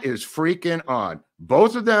 That is freaking odd.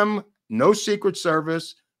 Both of them, no Secret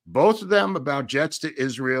Service. Both of them about jets to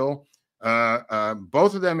Israel.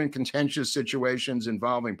 Both of them in contentious situations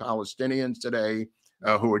involving Palestinians today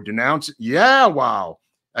who are denounced. Yeah, wow.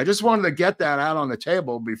 I just wanted to get that out on the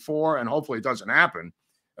table before, and hopefully it doesn't happen,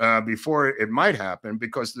 before it might happen,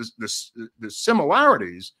 because the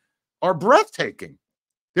similarities are breathtaking.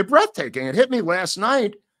 They're breathtaking. It hit me last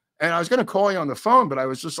night, and I was going to call you on the phone, but I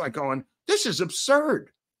was just like going, this is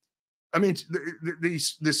absurd. I mean,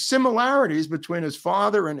 the similarities between his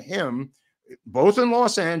father and him, both in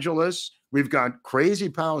Los Angeles. We've got crazy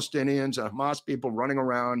Palestinians, Hamas people running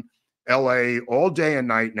around LA all day and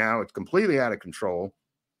night now. It's completely out of control.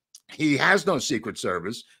 He has no Secret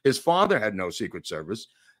Service. His father had no Secret Service.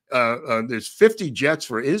 There's 50 jets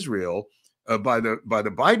for Israel by the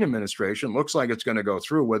Biden administration. Looks like it's going to go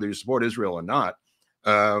through, whether you support Israel or not.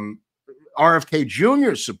 RFK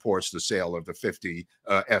Jr. supports the sale of the 50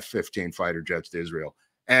 F-15 fighter jets to Israel.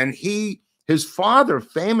 And his father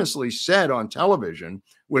famously said on television,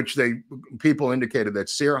 which people indicated that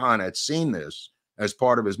Sirhan had seen this as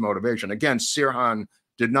part of his motivation. Again, Sirhan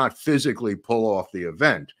did not physically pull off the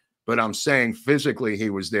event, but I'm saying physically he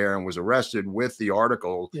was there and was arrested with the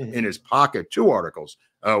article in his pocket, 2 articles,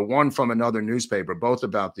 one from another newspaper, both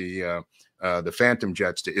about the Phantom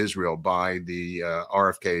jets to Israel by the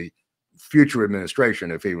RFK future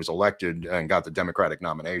administration if he was elected and got the Democratic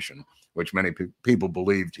nomination, which many people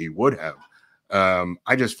believed he would have.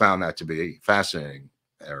 I just found that to be fascinating,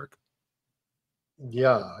 Eric.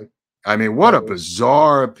 Yeah. I mean, what a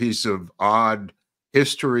bizarre piece of odd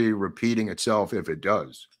history repeating itself if it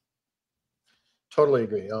does. Totally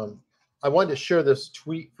agree. I wanted to share this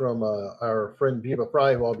tweet from our friend Viva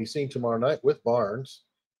Fry, who I'll be seeing tomorrow night with Barnes.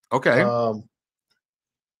 Okay.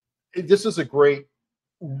 This is a great,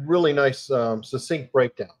 really nice, succinct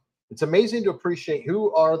breakdown. It's amazing to appreciate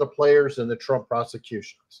who are the players in the Trump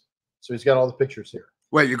prosecutions. So he's got all the pictures here.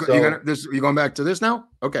 Wait, you going back to this now?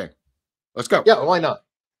 Okay, let's go. Yeah, why not?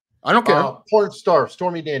 I don't care. Porn star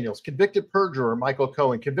Stormy Daniels, convicted perjurer Michael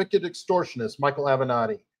Cohen, convicted extortionist Michael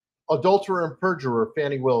Avenatti, adulterer and perjurer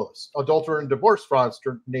Fannie Willis, adulterer and divorce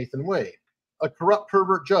fraudster Nathan Wade, a corrupt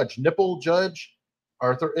pervert judge, nipple judge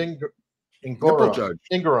Arthur Nipple judge.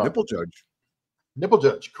 Nipple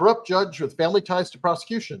judge, corrupt judge with family ties to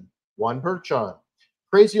prosecution, Juan Perchon,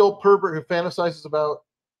 crazy old pervert who fantasizes about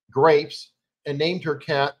grapes and named her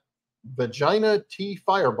cat Vagina T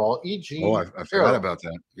Fireball, E.G. Oh, I forgot about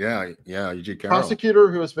that. Yeah, E.G. Carroll. Prosecutor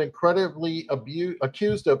who has been credibly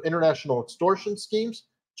accused of international extortion schemes,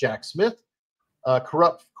 Jack Smith.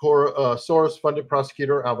 Corrupt Soros-funded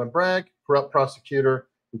prosecutor, Alvin Bragg. Corrupt prosecutor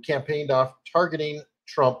who campaigned off targeting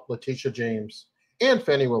Trump, Letitia James. And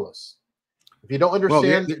Fannie Willis. If you don't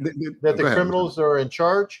understand that the criminals are in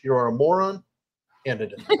charge, you're a moron and a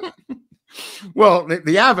Democrat. Well,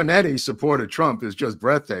 the Avenatti support of Trump is just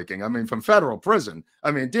breathtaking. I mean, from federal prison.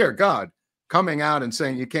 I mean, dear God, coming out and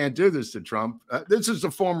saying you can't do this to Trump. This is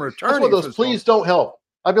a former attorney. That's one of those, please don't help.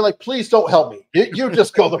 I'd be like, please don't help me. You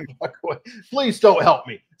just go the fuck away. Please don't help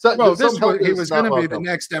me. So, well, he was going to be the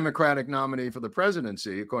next Democratic nominee for the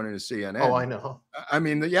presidency, according to CNN. Oh, I know. I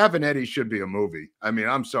mean, the Avenatti should be a movie. I mean,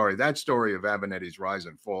 I'm sorry. That story of Avenatti's rise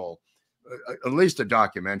and fall, at least a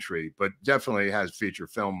documentary, but definitely has feature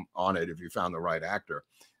film on it if you found the right actor.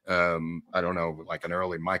 I don't know, like an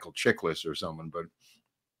early Michael Chiklis or someone, but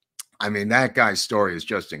I mean, that guy's story is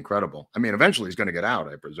just incredible. I mean, eventually he's going to get out,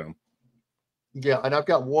 I presume. Yeah, and I've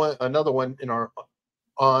got another one in our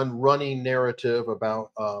running narrative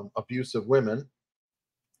about abuse of women.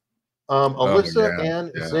 Alyssa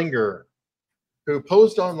Ann Zinger, who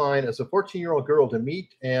posed online as a 14-year-old girl to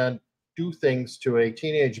meet and do things to a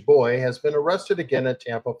teenage boy, has been arrested again in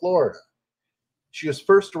Tampa, Florida. She was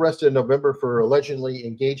first arrested in November for allegedly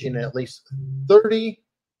engaging in at least 30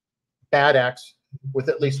 bad acts with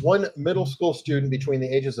at least one middle school student between the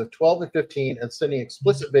ages of 12 and 15 and sending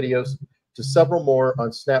explicit videos to several more on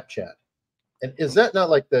Snapchat. And is that not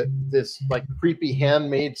like this like creepy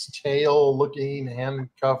Handmaid's Tale looking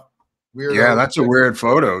handcuff weird? Yeah, that's a weird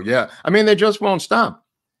photo. Yeah. I mean, they just won't stop.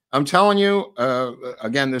 I'm telling you,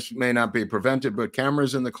 again, this may not be prevented, but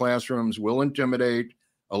cameras in the classrooms will intimidate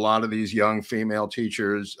a lot of these young female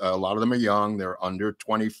teachers. A lot of them are young. They're under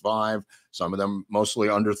 25. Some of them mostly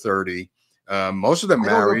under 30. Most of them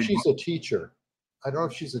married. I don't know if she's a teacher. I don't know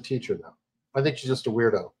if she's a teacher, though. I think she's just a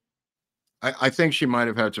weirdo. I think she might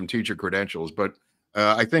have had some teacher credentials, but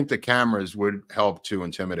I think the cameras would help to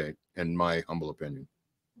intimidate, in my humble opinion.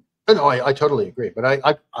 No, I totally agree. But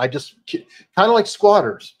I just kind of like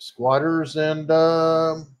squatters and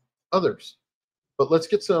others. But let's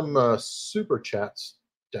get some super chats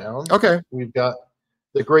down. Okay. We've got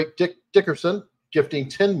the great Dick Dickerson gifting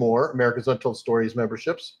 10 more America's Untold Stories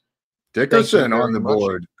memberships. Dickerson on the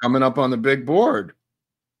board, coming up on the big board.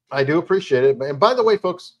 I do appreciate it. And by the way,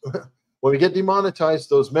 folks, when we get demonetized,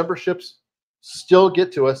 those memberships still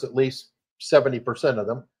get to us, at least 70% of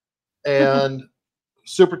them. And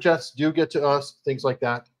super chats do get to us, things like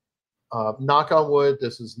that. Knock on wood,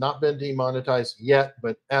 this has not been demonetized yet,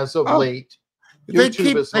 but as of late,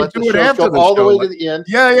 YouTube is they let do the it show after go the all the show. way Like, to the end.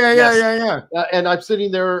 yeah, yeah, yeah, Yes. yeah, yeah. And I'm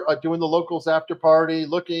sitting there doing the locals after party,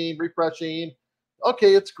 looking, refreshing.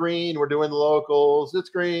 Okay, it's green. We're doing the locals. It's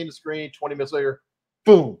green. It's green. 20 minutes later,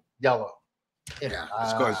 boom, yellow. Yeah,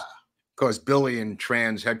 it's because Billy and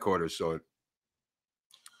Trans headquarters saw it.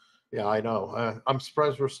 Yeah, I know. I'm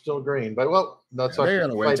surprised we're still green, but well, that's Yeah, they're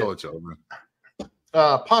gonna wait till it's over.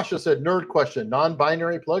 Pasha said, "Nerd question: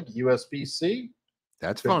 non-binary plug USB-C?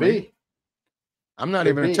 That's Could funny. be. I'm not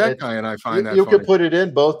Could even a be. tech guy, and I find that you funny. could put it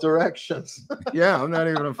in both directions. Yeah, I'm not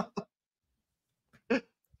even a. By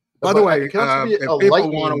But the way, it can also be if a people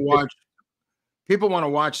want to lightning. watch, people want to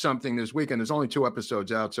watch something this weekend. There's only 2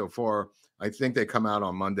 episodes out so far. I think they come out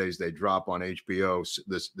on Mondays. They drop on HBO.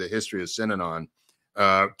 The History of Synanon,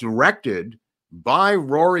 directed by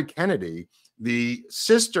Rory Kennedy, the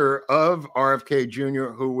sister of RFK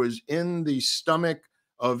Jr., who was in the stomach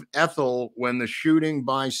of Ethel when the shooting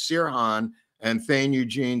by Sirhan and Thane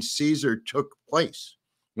Eugene Caesar took place.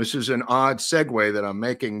 This is an odd segue that I'm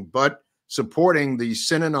making, but supporting the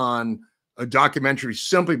Synanon documentary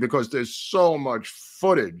simply because there's so much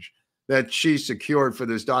footage that she secured for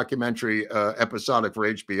this documentary episodic for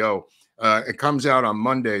HBO. It comes out on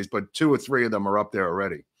Mondays, but 2 or 3 of them are up there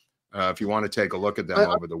already. If you want to take a look at them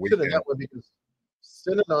over the weekend. That one because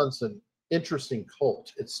Synanon's an interesting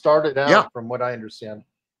cult. It started out, from what I understand,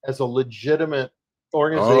 as a legitimate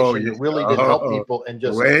organization that really did help people and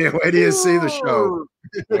just wait do you see the show.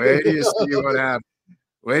 Wait do you see what happens.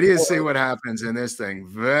 Wait do you see what happens in this thing.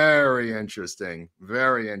 Very interesting.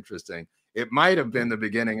 Very interesting. It might have been the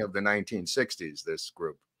beginning of the 1960s, this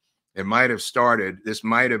group. It might have started, this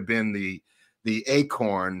might have been the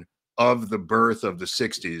acorn of the birth of the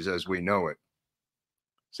 60s as we know it.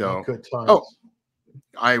 So, good times.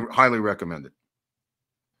 I highly recommend it.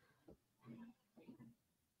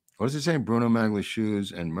 What does it say? Bruno Magli's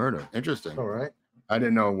shoes and murder. Interesting. All right. I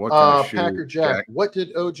didn't know what kind of shoes. Packer Jack, what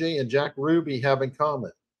did OJ and Jack Ruby have in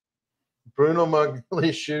common? Bruno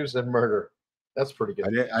Magli's shoes and murder. That's pretty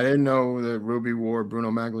good. I didn't know that Ruby wore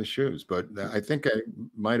Bruno Magli's shoes, but I think I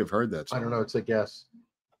might have heard that somewhere. I don't know. It's a guess.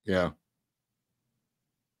 Yeah.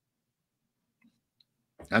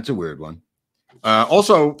 That's a weird one.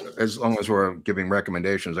 Also, as long as we're giving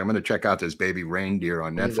recommendations, I'm going to check out this Baby Reindeer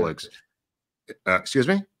on Netflix. Excuse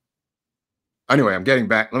me? Anyway, I'm getting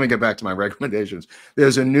back. Let me get back to my recommendations.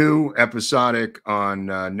 There's a new episodic on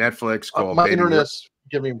Netflix called my internet's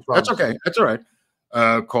giving me problems. That's okay. That's all right.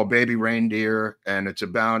 Called Baby Reindeer, and it's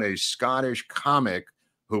about a Scottish comic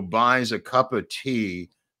who buys a cup of tea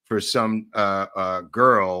for some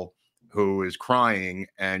girl who is crying,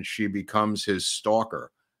 and she becomes his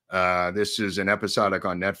stalker. This is an episodic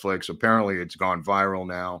on Netflix. Apparently, it's gone viral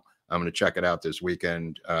now. I'm going to check it out this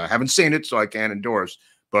weekend. Haven't seen it, so I can't endorse,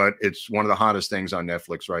 but it's one of the hottest things on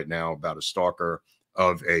Netflix right now about a stalker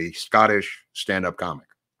of a Scottish stand-up comic.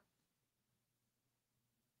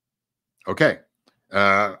 Okay.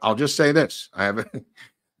 I'll just say this. I have I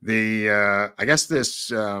guess this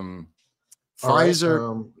Pfizer,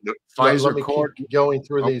 the Pfizer let me court. keep going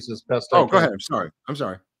through these as best I can. Go ahead. I'm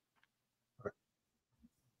sorry.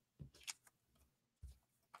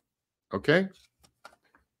 Okay.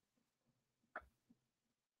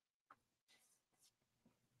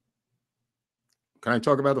 Can I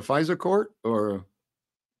talk about the Pfizer court, or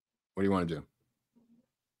what do you want to do?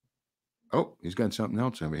 Oh, he's got something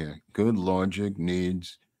else over here. Good logic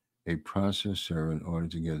needs a processor in order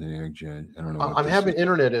to get the airjet. I don't know. I'm having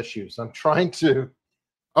internet issues. I'm trying to.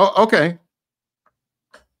 Oh, okay.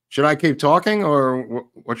 Should I keep talking, or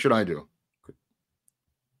what should I do?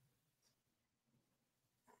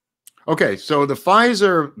 Okay, so the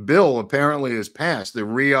Pfizer bill apparently has passed, the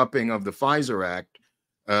re-upping of the Pfizer Act.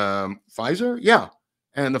 Pfizer? Yeah.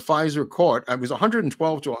 And the Pfizer court, it was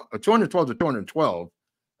 212 to 212.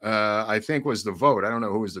 I think was the vote. I don't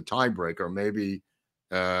know who was the tiebreaker. Maybe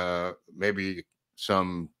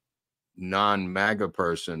some non-MAGA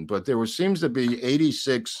person, but seems to be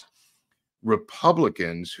 86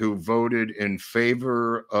 Republicans who voted in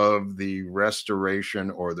favor of the restoration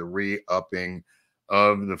or the re-upping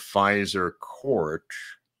of the Pfizer court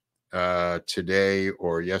today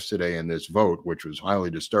or yesterday in this vote, which was highly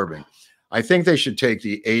disturbing. I think they should take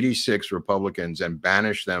the 86 Republicans and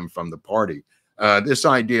banish them from the party. This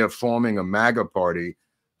idea of forming a MAGA party,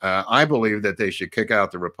 I believe that they should kick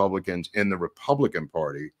out the Republicans in the Republican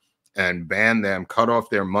Party and ban them, cut off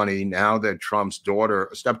their money. Now that Trump's daughter-in-law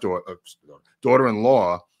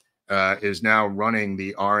is now running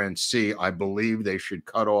the RNC, I believe they should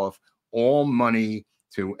cut off all money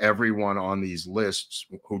to everyone on these lists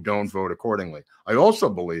who don't vote accordingly. I also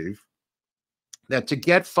believe that to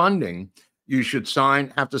get funding, you should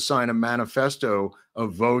have to sign a manifesto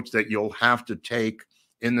of votes that you'll have to take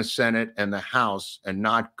in the Senate and the House and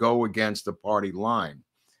not go against the party line.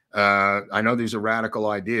 I know these are radical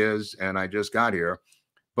ideas, and I just got here,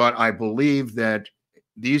 but I believe that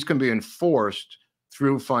these can be enforced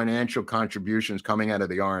through financial contributions coming out of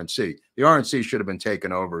the RNC. The RNC should have been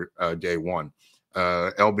taken over day one.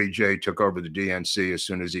 LBJ took over the DNC as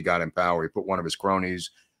soon as he got in power. He put one of his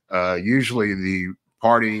cronies. Usually the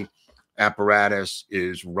party apparatus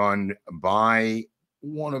is run by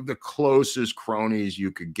one of the closest cronies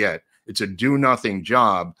you could get. It's a do-nothing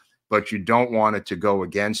job, but you don't want it to go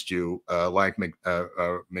against you like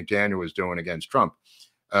McDaniel was doing against Trump.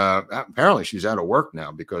 Apparently she's out of work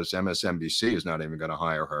now because MSNBC is not even going to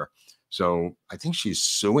hire her. So I think she's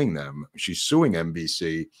suing them. She's suing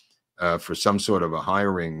NBC for some sort of a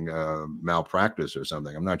hiring malpractice or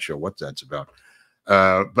something. I'm not sure what that's about.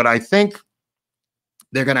 But I think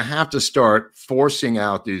they're going to have to start forcing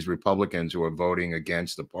out these Republicans who are voting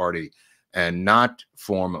against the party and not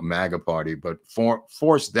form a MAGA party, but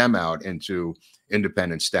force them out into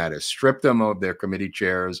independent status, strip them of their committee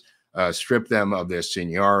chairs, strip them of their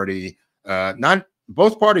seniority.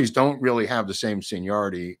 Both parties don't really have the same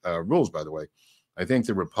seniority rules, by the way. I think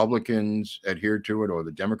the Republicans adhere to it, or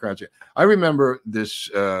the Democrats. I remember this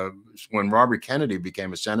when Robert Kennedy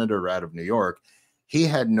became a senator out of New York. He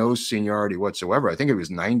had no seniority whatsoever. I think it was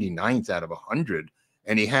 99th out of 100,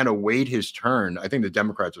 and he had to wait his turn. I think the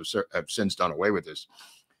Democrats have since done away with this.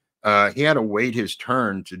 He had to wait his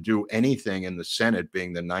turn to do anything in the Senate,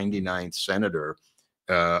 being the 99th senator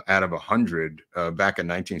out of 100 back in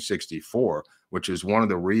 1964, which is one of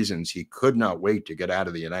the reasons he could not wait to get out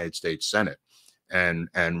of the United States Senate and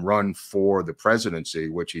run for the presidency,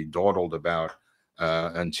 which he dawdled about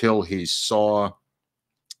until he saw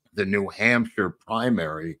the New Hampshire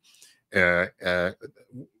primary that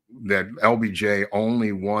LBJ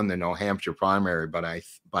only won the New Hampshire primary by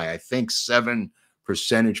I think 7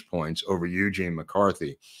 percentage points over Eugene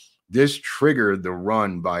McCarthy. This triggered the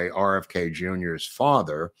run by RFK Jr.'s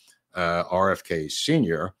father, RFK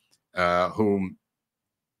Sr., whom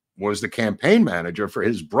was the campaign manager for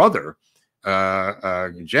his brother,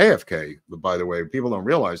 JFK. By the way, people don't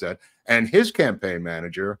realize that. And his campaign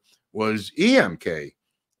manager was EMK.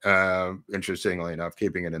 Interestingly enough,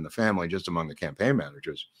 keeping it in the family, just among the campaign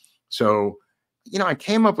managers. So, you know, I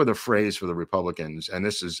came up with a phrase for the Republicans,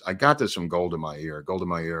 and I got this from Golda Meir. Golda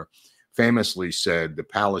Meir famously said, the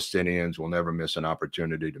Palestinians will never miss an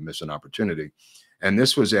opportunity to miss an opportunity. And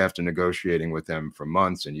this was after negotiating with them for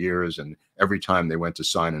months and years. And every time they went to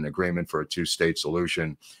sign an agreement for a two-state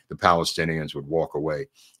solution, the Palestinians would walk away.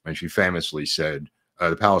 And she famously said,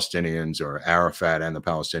 the Palestinians, or Arafat and the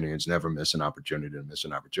Palestinians, never miss an opportunity to miss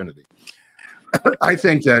an opportunity. I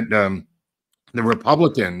think that the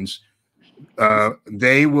Republicans,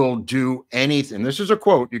 they will do anything. This is a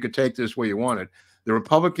quote. You could take this where you want it. The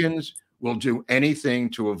Republicans will do anything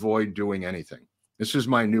to avoid doing anything. This is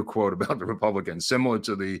my new quote about the Republicans, similar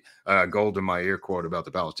to the Golda Meir quote about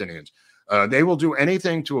the Palestinians. They will do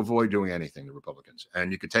anything to avoid doing anything, the Republicans.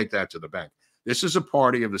 And you could take that to the bank. This is a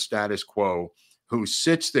party of the status quo who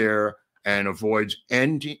sits there and avoids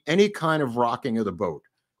any kind of rocking of the boat.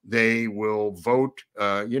 They will vote,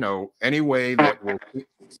 any way that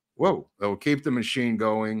will keep the machine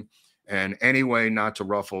going, and any way not to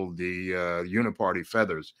ruffle the uniparty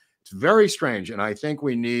feathers. It's very strange, and I think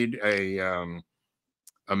we need a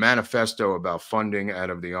manifesto about funding out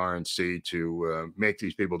of the RNC to make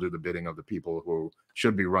these people do the bidding of the people who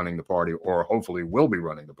should be running the party, or hopefully will be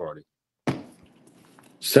running the party.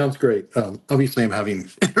 Sounds great. Obviously, I'm having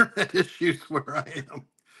internet issues where I am.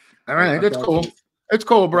 All right, that's cool. It's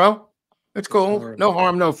cool, bro. It's cool. No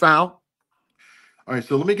harm, no foul. All right,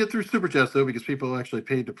 so let me get through Super Chats, though, because people actually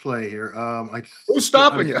paid to play here. Who's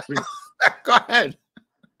stopping you? Go ahead.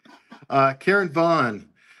 Karen Vaughn,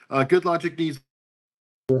 Good Logic needs.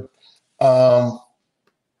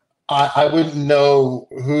 I wouldn't know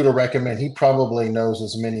who to recommend. He probably knows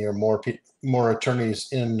as many or more attorneys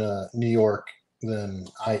in New York than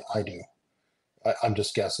I do. I'm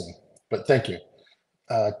just guessing, but thank you.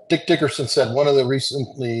 Dick Dickerson said one of the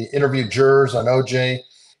recently interviewed jurors on OJ.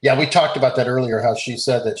 Yeah, we talked about that earlier, how she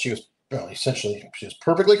said that she was essentially she was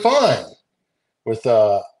perfectly fine with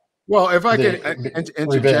well, if I could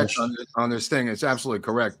interject on this thing, it's absolutely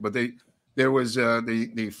correct. But there was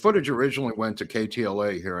the footage originally went to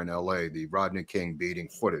KTLA here in LA, the Rodney King beating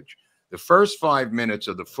footage. The first 5 minutes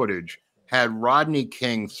of the footage had Rodney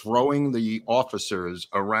King throwing the officers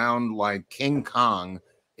around like King Kong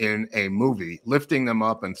in a movie, lifting them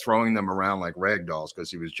up and throwing them around like rag dolls because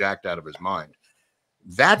he was jacked out of his mind.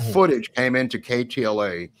 That footage came into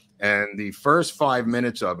KTLA, and the first 5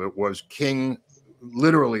 minutes of it was King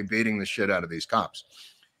literally beating the shit out of these cops.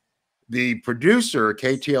 The producer,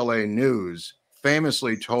 KTLA News,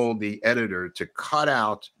 famously told the editor to cut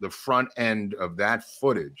out the front end of that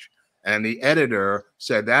footage. And the editor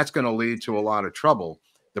said, that's going to lead to a lot of trouble.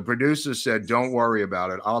 The producer said, don't worry about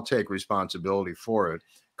it. I'll take responsibility for it.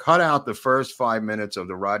 Cut out the first 5 minutes of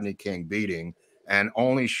the Rodney King beating and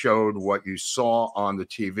only showed what you saw on the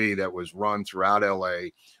TV that was run throughout LA,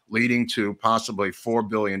 leading to possibly $4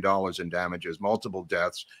 billion in damages, multiple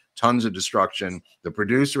deaths, tons of destruction. The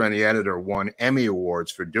producer and the editor won Emmy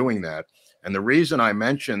Awards for doing that. And the reason I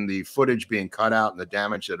mentioned the footage being cut out and the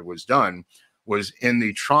damage that it was done was in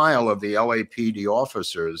the trial of the LAPD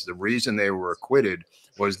officers. The reason they were acquitted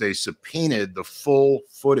was they subpoenaed the full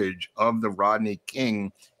footage of the Rodney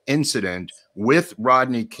King incident with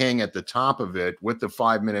Rodney King at the top of it, with the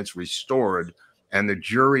 5 minutes restored. And the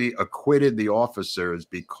jury acquitted the officers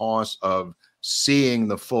because of seeing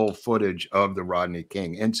the full footage of the Rodney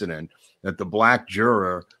King incident. That the black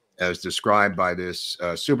juror, as described by this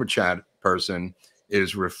super chat person,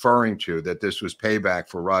 is referring to, that this was payback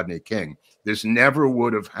for Rodney King. This never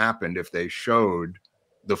would have happened if they showed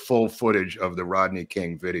the full footage of the Rodney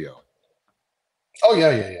King video. Oh,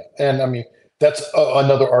 yeah. And I mean, that's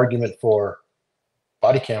another argument for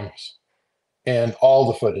body cameras and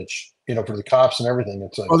all the footage, you know, for the cops and everything.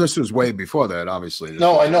 It's like, oh, this was way before that, obviously.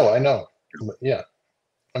 No, I know. Yeah.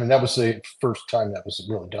 I mean, that was the first time that was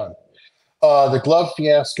really done. The glove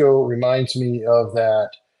fiasco reminds me of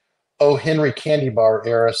that O. Henry candy bar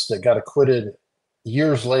heiress that got acquitted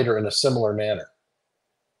years later in a similar manner.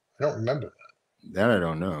 I don't remember that. That I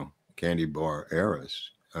don't know. Candy bar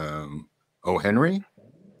heiress. O. Henry?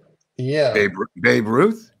 Yeah. Babe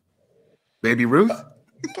Ruth? Baby Ruth?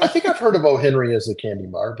 I think I've heard of O. Henry as a candy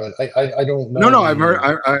bar, but I don't know. No, I've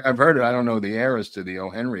heard it. I don't know the heiress to the O.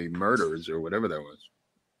 Henry murders or whatever that was.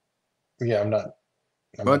 Yeah, I'm not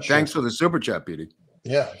thanks for the super chat, Petey.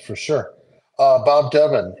 Yeah, for sure. Bob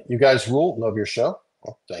Devin, you guys rule. Love your show.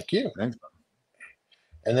 Well, thank you. Thanks, Bob.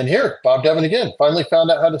 And then here, Bob Devin again. Finally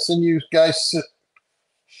found out how to send you guys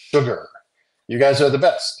sugar. You guys are the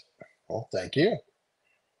best. Well, thank you.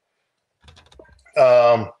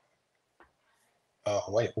 Oh,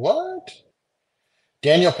 wait, what?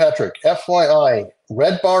 Daniel Patrick, FYI,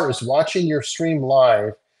 Red Bar is watching your stream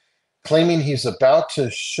live, claiming he's about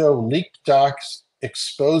to show leaked docs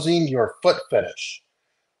exposing your foot fetish.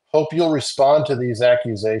 Hope you'll respond to these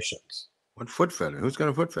accusations. What foot fetish? Who's got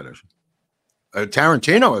a foot fetish?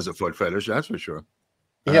 Tarantino has a foot fetish, that's for sure.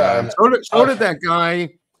 Yeah. So did that guy.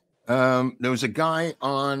 There was a guy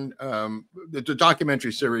on the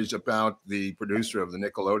documentary series about the producer of the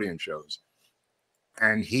Nickelodeon shows,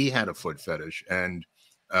 and he had a foot fetish. And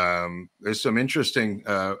there's some interesting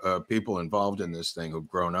people involved in this thing who've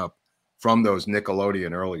grown up from those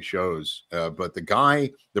Nickelodeon early shows. But the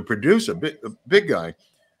guy, the producer, big guy,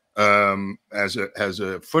 has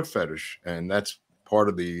a foot fetish, and that's part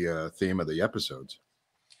of the theme of the episodes.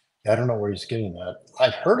 I don't know where he's getting that.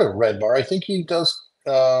 I've heard of Red Bar. I think he does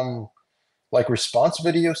like response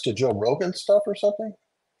videos to Joe Rogan stuff or something.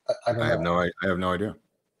 I don't know. I have no idea.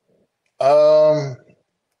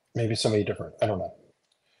 Maybe somebody different. I don't know.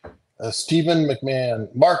 Stephen McMahon.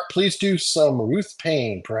 Mark, please do some Ruth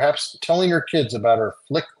Payne, perhaps telling her kids about her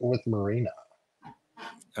flick with Marina.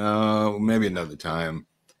 Maybe another time.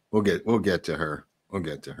 We'll get to her. We'll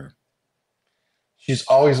get to her. She's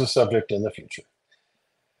always a subject in the future.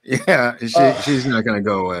 Yeah, she's not going to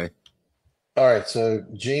go away. All right. So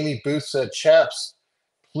Jamie Booth said, chaps,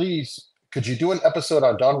 please, could you do an episode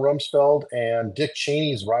on Don Rumsfeld and Dick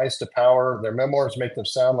Cheney's rise to power? Their memoirs make them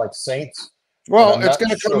sound like saints. Well, it's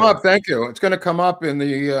going to come up. Thank you. It's going to come up in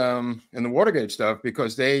the Watergate stuff,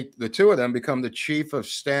 because the two of them become the chief of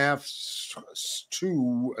staffs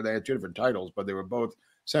to. They had two different titles, but they were both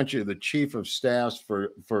essentially the chief of staffs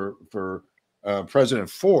for President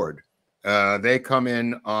Ford. They come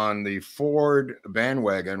in on the Ford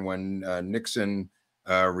bandwagon when Nixon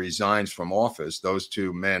resigns from office. Those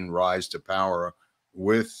two men rise to power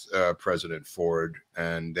with President Ford,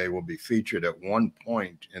 and they will be featured at one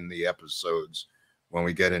point in the episodes when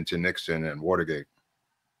we get into Nixon and Watergate.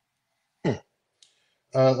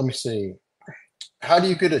 Let me see. How do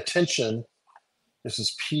you get attention? This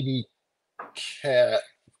is PD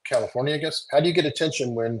California, I guess. How do you get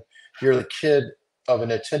attention when you're the kid of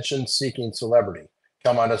an attention-seeking celebrity?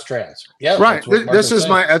 Come on as trans. Yeah, right.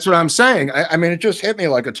 That's what I'm saying. I mean, it just hit me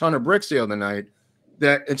like a ton of bricks the other night.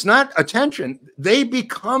 That it's not attention. They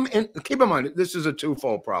become, keep in mind, this is a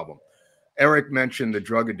twofold problem. Eric mentioned the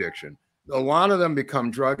drug addiction. a lot of them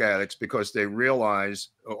become drug addicts because they realize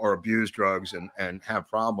or abuse drugs and have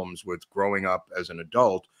problems with growing up as an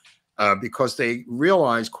adult because they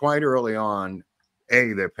realize quite early on,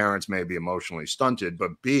 A, their parents may be emotionally stunted,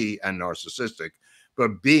 but B, and narcissistic,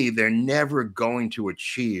 but B, they're never going to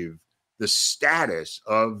achieve the status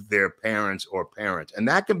of their parents or parent. And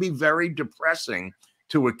that can be very depressing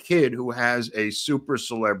to a kid who has a super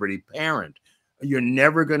celebrity parent. You're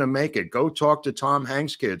never going to make it. Go talk to Tom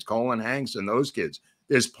Hanks' kids, Colin Hanks and those kids.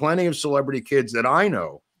 There's plenty of celebrity kids that I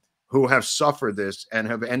know who have suffered this and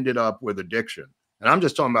have ended up with addiction. And I'm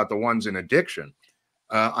just talking about the ones in addiction.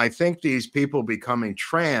 I think these people becoming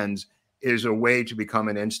trans is a way to become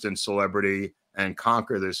an instant celebrity and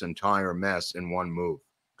conquer this entire mess in one move.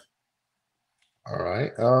 All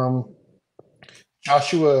right.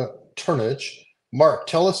 Joshua Turnage. Mark,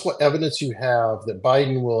 tell us what evidence you have that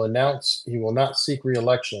Biden will announce he will not seek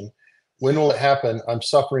re-election. When will it happen? I'm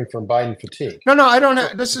suffering from Biden fatigue. No, I don't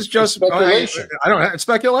have. This is just speculation. I don't have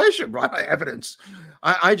speculation, right? Evidence.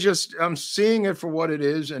 I'm seeing it for what it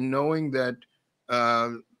is and knowing that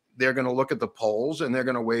they're going to look at the polls and they're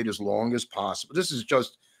going to wait as long as possible. This is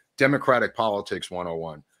just Democratic politics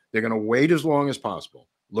 101. They're going to wait as long as possible.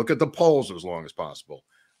 Look at the polls as long as possible.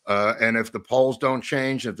 And if the polls don't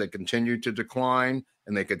change, if they continue to decline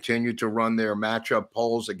and they continue to run their matchup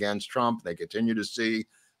polls against Trump, they continue to see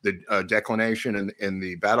the declination in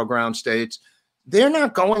the battleground states, they're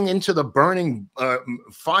not going into the burning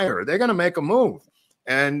fire. They're going to make a move,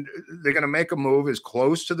 and they're going to make a move as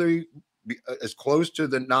close to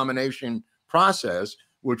the nomination process,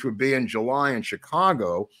 which would be in July in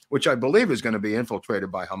Chicago, which I believe is going to be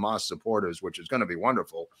infiltrated by Hamas supporters, which is going to be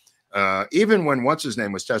wonderful. Even when what's his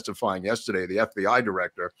name was testifying yesterday, the FBI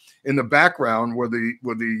director, in the background were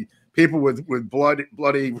the people with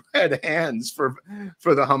bloody red hands for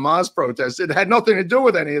the Hamas protests. It had nothing to do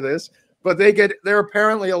with any of this, but they're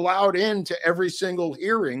apparently allowed into every single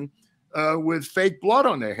hearing with fake blood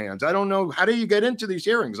on their hands. I don't know, how do you get into these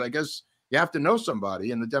hearings? I guess you have to know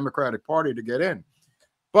somebody in the Democratic Party to get in.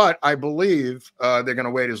 But I believe they're going to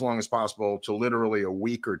wait as long as possible to literally a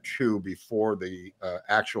week or two before the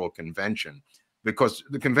actual convention, because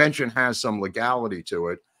the convention has some legality to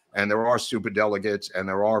it. And there are superdelegates and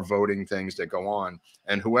there are voting things that go on.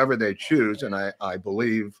 And whoever they choose, and I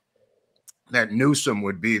believe that Newsom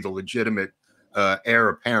would be the legitimate heir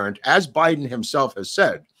apparent, as Biden himself has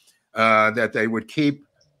said, that they would keep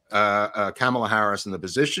Kamala Harris in the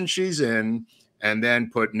position she's in, and then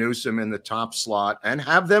put Newsom in the top slot and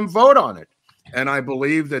have them vote on it. And I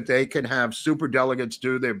believe that they can have super delegates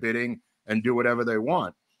do their bidding and do whatever they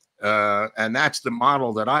want. And that's the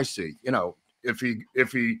model that I see. You know, if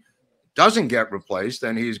he doesn't get replaced,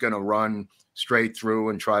 then he's going to run straight through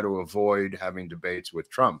and try to avoid having debates with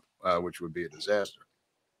Trump, which would be a disaster.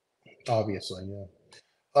 Obviously,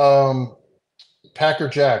 yeah. Packer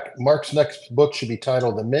Jack, Mark's next book should be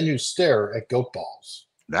titled "The Men Who Stare at Goat Balls."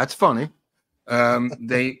 That's funny.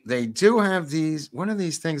 They do have these, one of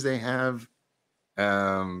these things they have,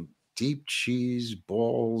 deep cheese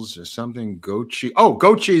balls or something, goat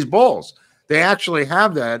cheese balls. They actually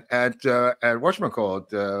have that at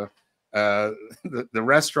whatchamacallit, the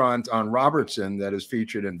restaurant on Robertson that is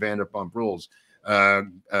featured in Vanderpump Rules.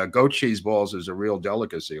 Goat cheese balls is a real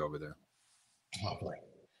delicacy over there. Lovely.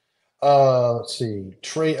 Let's see.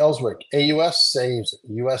 Trey Ellswick, AUS saves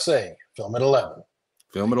USA. Film at 11.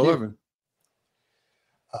 Film at 11.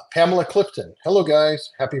 Pamela Clifton. Hello, guys.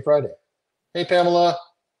 Happy Friday. Hey, Pamela.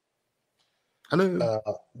 Hello.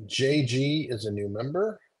 JG is a new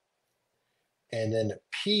member. And then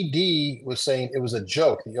PD was saying it was a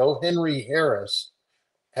joke. The O. Henry Harris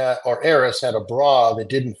heiress had a bra that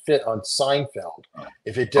didn't fit on Seinfeld.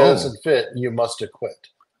 If it doesn't fit, you must acquit.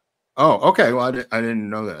 Oh, okay. Well, I didn't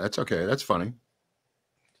know that. That's okay. That's funny.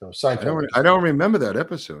 So Seinfeld. I don't remember that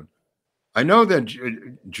episode. I know that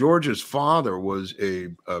George's father was a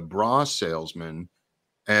bra salesman,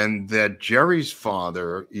 and that Jerry's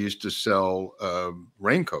father used to sell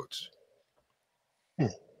raincoats.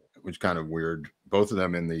 It was kind of weird. Both of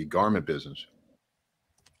them in the garment business.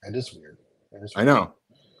 That is weird. I know.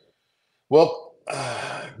 Well,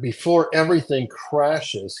 before everything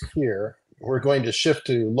crashes here, we're going to shift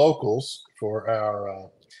to locals for our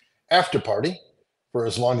after party for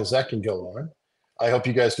as long as that can go on. I hope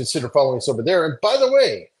you guys consider following us over there. And by the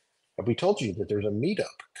way, have we told you that there's a meetup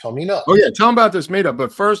coming up? Oh, yeah. Tell them about this meetup.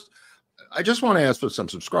 But first, I just want to ask for some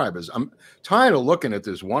subscribers. I'm tired of looking at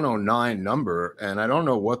this 109 number, and I don't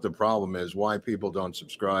know what the problem is, why people don't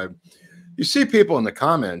subscribe. You see people in the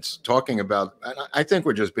comments talking about, I think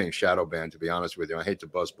we're just being shadow banned, to be honest with you. I hate to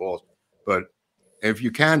bust balls, but if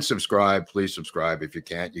you can subscribe, please subscribe. If you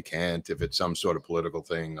can't, you can't. If it's some sort of political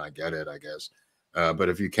thing, I get it, I guess. But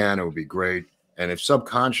if you can, it would be great. And if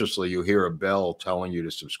subconsciously you hear a bell telling you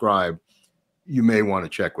to subscribe, you may want to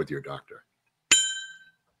check with your doctor.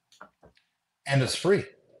 And it's free.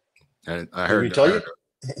 And I Did we heard, tell you?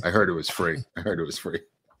 I heard it was free. I heard it was free.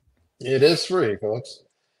 It is free, folks.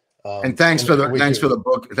 And thanks for the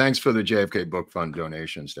book. Thanks for the JFK Book Fund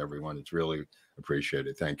donations to everyone. It's really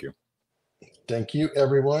appreciated. Thank you. Thank you,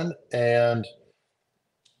 everyone. And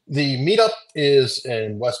the meetup is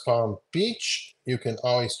in West Palm Beach. You can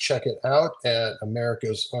always check it out at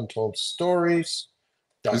America's Untold Stories.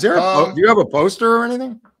 Is there do you have a poster or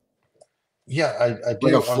anything? Yeah, I do.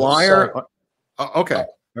 Like a flyer? Okay.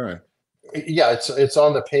 All right. Yeah, it's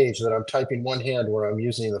on the page that I'm typing one hand where I'm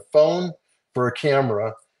using the phone for a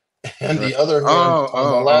camera and the other hand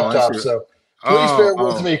on the laptop. So please bear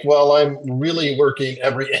with me while I'm really working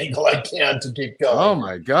every angle I can to keep going. Oh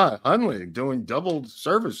my God, Hunley doing double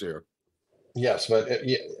service here. Yes, but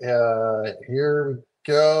here we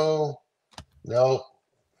go. No,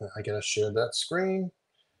 I gotta share that screen.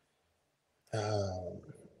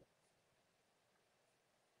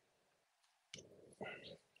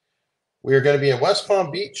 We are going to be in West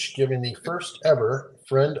Palm Beach giving the first ever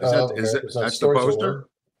Friend of America's Untold Stories Award.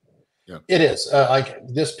 Yeah, it is.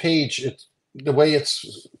 This page, it's the way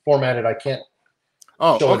it's formatted. I can't.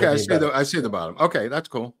 Oh, okay. I see the bottom. Okay, that's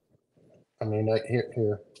cool. I mean,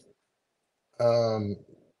 here.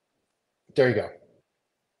 There you go.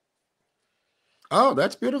 Oh,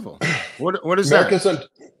 that's beautiful. What is America's that?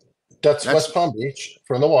 That's West Palm Beach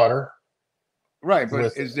from the water. Right,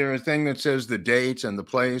 but is there a thing that says the dates and the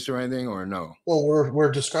place or anything, or no? Well, we're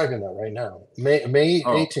describing that right now. May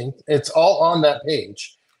 18th. It's all on that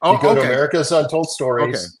page. Oh, you go to America's Untold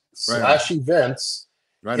Stories /events.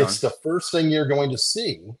 Right it's the first thing you're going to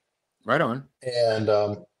see. Right on. And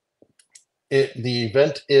the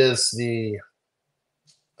event is the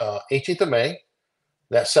 18th of May.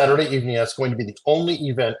 That Saturday evening. That's going to be the only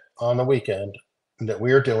event on the weekend that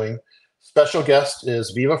we are doing. Special guest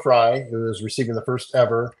is Viva Fry, who is receiving the first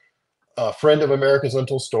ever Friend of America's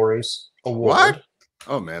Untold Stories Award. What?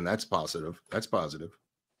 Oh man, that's positive. That's positive.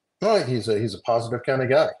 Right, he's a positive kind of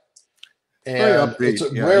guy, and it's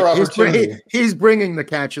a rare opportunity. opportunity. He's bringing the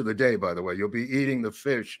catch of the day. By the way, you'll be eating the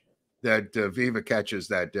fish that Viva catches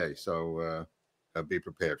that day, so be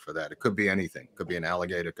prepared for that. It could be anything. It could be an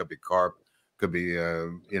alligator. It could be carp. It could be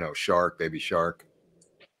shark, baby shark.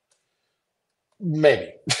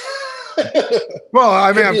 Maybe. Well,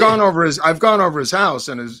 I mean, I've gone over his house,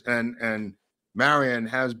 and Marion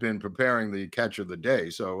has been preparing the catch of the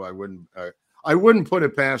day, so I wouldn't put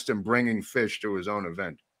it past him bringing fish to his own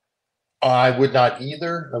event. I would not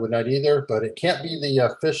either, but it can't be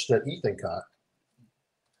the fish that Ethan caught.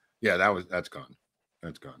 Yeah, that's gone.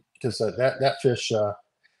 That's gone. Because that fish,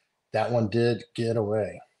 that one did get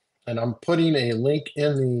away. And I'm putting a link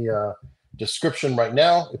in the description right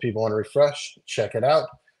now. If people want to refresh, check it out.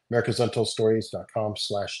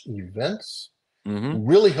 americasuntoldstories.com/events.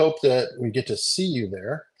 Really hope that we get to see you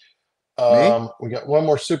there. We got one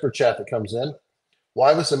more super chat that comes in.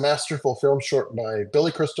 Why was the masterful film short by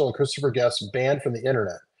Billy Crystal and Christopher Guest banned from the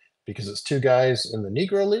internet? Because it's two guys in the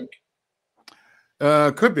Negro League?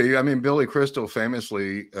 Could be. I mean, Billy Crystal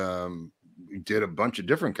famously did a bunch of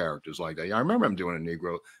different characters like that. I remember him doing a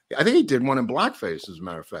Negro. I think he did one in blackface, as a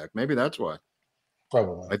matter of fact. Maybe that's why.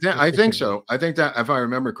 Probably. I think so. I think that, if I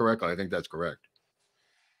remember correctly, I think that's correct.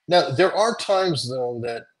 Now, there are times, though,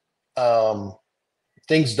 that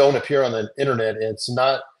things don't appear on the internet. It's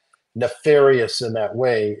not nefarious in that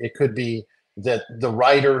way. It could be that the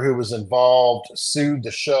writer who was involved sued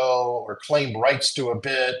the show or claimed rights to a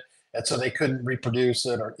bit, and so they couldn't reproduce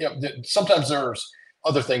it. Or sometimes there's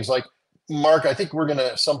other things like, Mark, I think we're going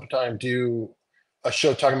to sometime do a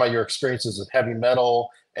show talking about your experiences with heavy metal,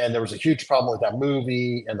 and there was a huge problem with that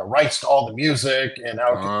movie and the rights to all the music and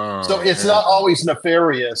how. So it's not always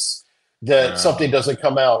nefarious that something doesn't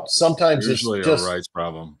come out. Sometimes usually it's just a rights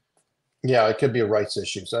problem. Yeah, it could be a rights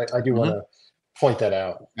issue. So I do want to point that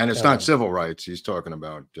out. And it's not civil rights. He's talking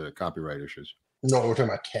about copyright issues. No, we're talking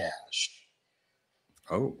about cash.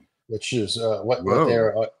 Oh. Which is what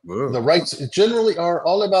they're the rights generally are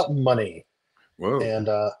all about money. And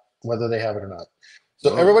whether they have it or not.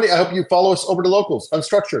 So everybody, I hope you follow us over to Locals,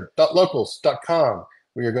 unstructured.locals.com.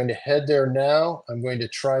 We are going to head there now. I'm going to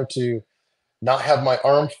try to not have my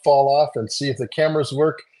arm fall off and see if the cameras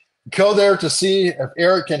work. Go there to see if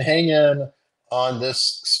Eric can hang in on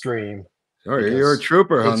this stream. Oh, you're a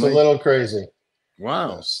trooper, It's honey. a little crazy.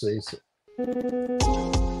 Wow. Let's see.